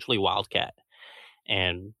 That's essentially Wildcat.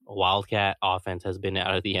 And Wildcat offense has been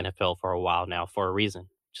out of the NFL for a while now for a reason.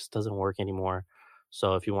 It just doesn't work anymore.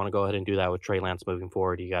 So if you want to go ahead and do that with Trey Lance moving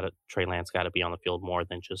forward, Trey Lance got to be on the field more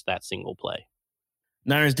than just that single play.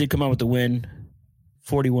 Niners did come out with the win,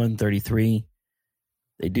 41-33.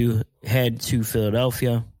 They do head to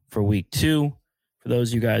Philadelphia for week 2. For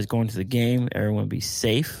those of you guys going to the game, everyone be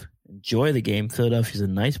safe. Enjoy the game. Philadelphia's a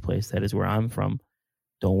nice place. That is where I'm from.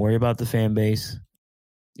 Don't worry about the fan base.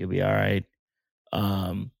 You'll be all right.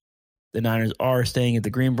 The Niners are staying at the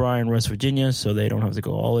Greenbrier in West Virginia, so they don't have to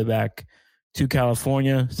go all the way back to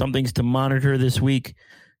California. Some things to monitor this week.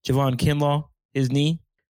 Javon Kinlaw, his knee.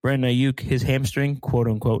 Brandon Ayuk, his hamstring,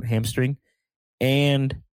 quote-unquote hamstring.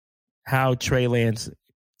 And how Trey Lance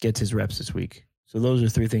gets his reps this week. So those are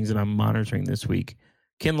 3 things that I'm monitoring this week.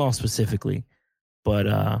 Kinlaw specifically. But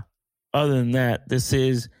other than that, this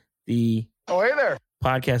is the hey there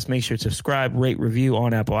podcast. Make sure to subscribe, rate, review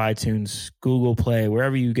on Apple iTunes, Google Play,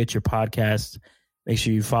 wherever you get your podcasts. Make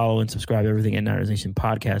sure you follow and subscribe everything at Niners Nation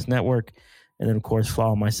Podcast Network. And then, of course,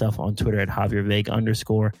 follow myself on Twitter at Javier Vega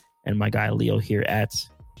 _ and my guy Leo here at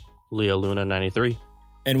Leo Luna 93.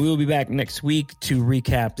 And we will be back next week to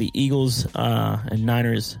recap the Eagles and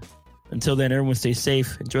Niners. Until then, everyone stay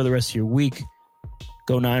safe. Enjoy the rest of your week.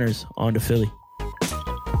 Go Niners. On to Philly.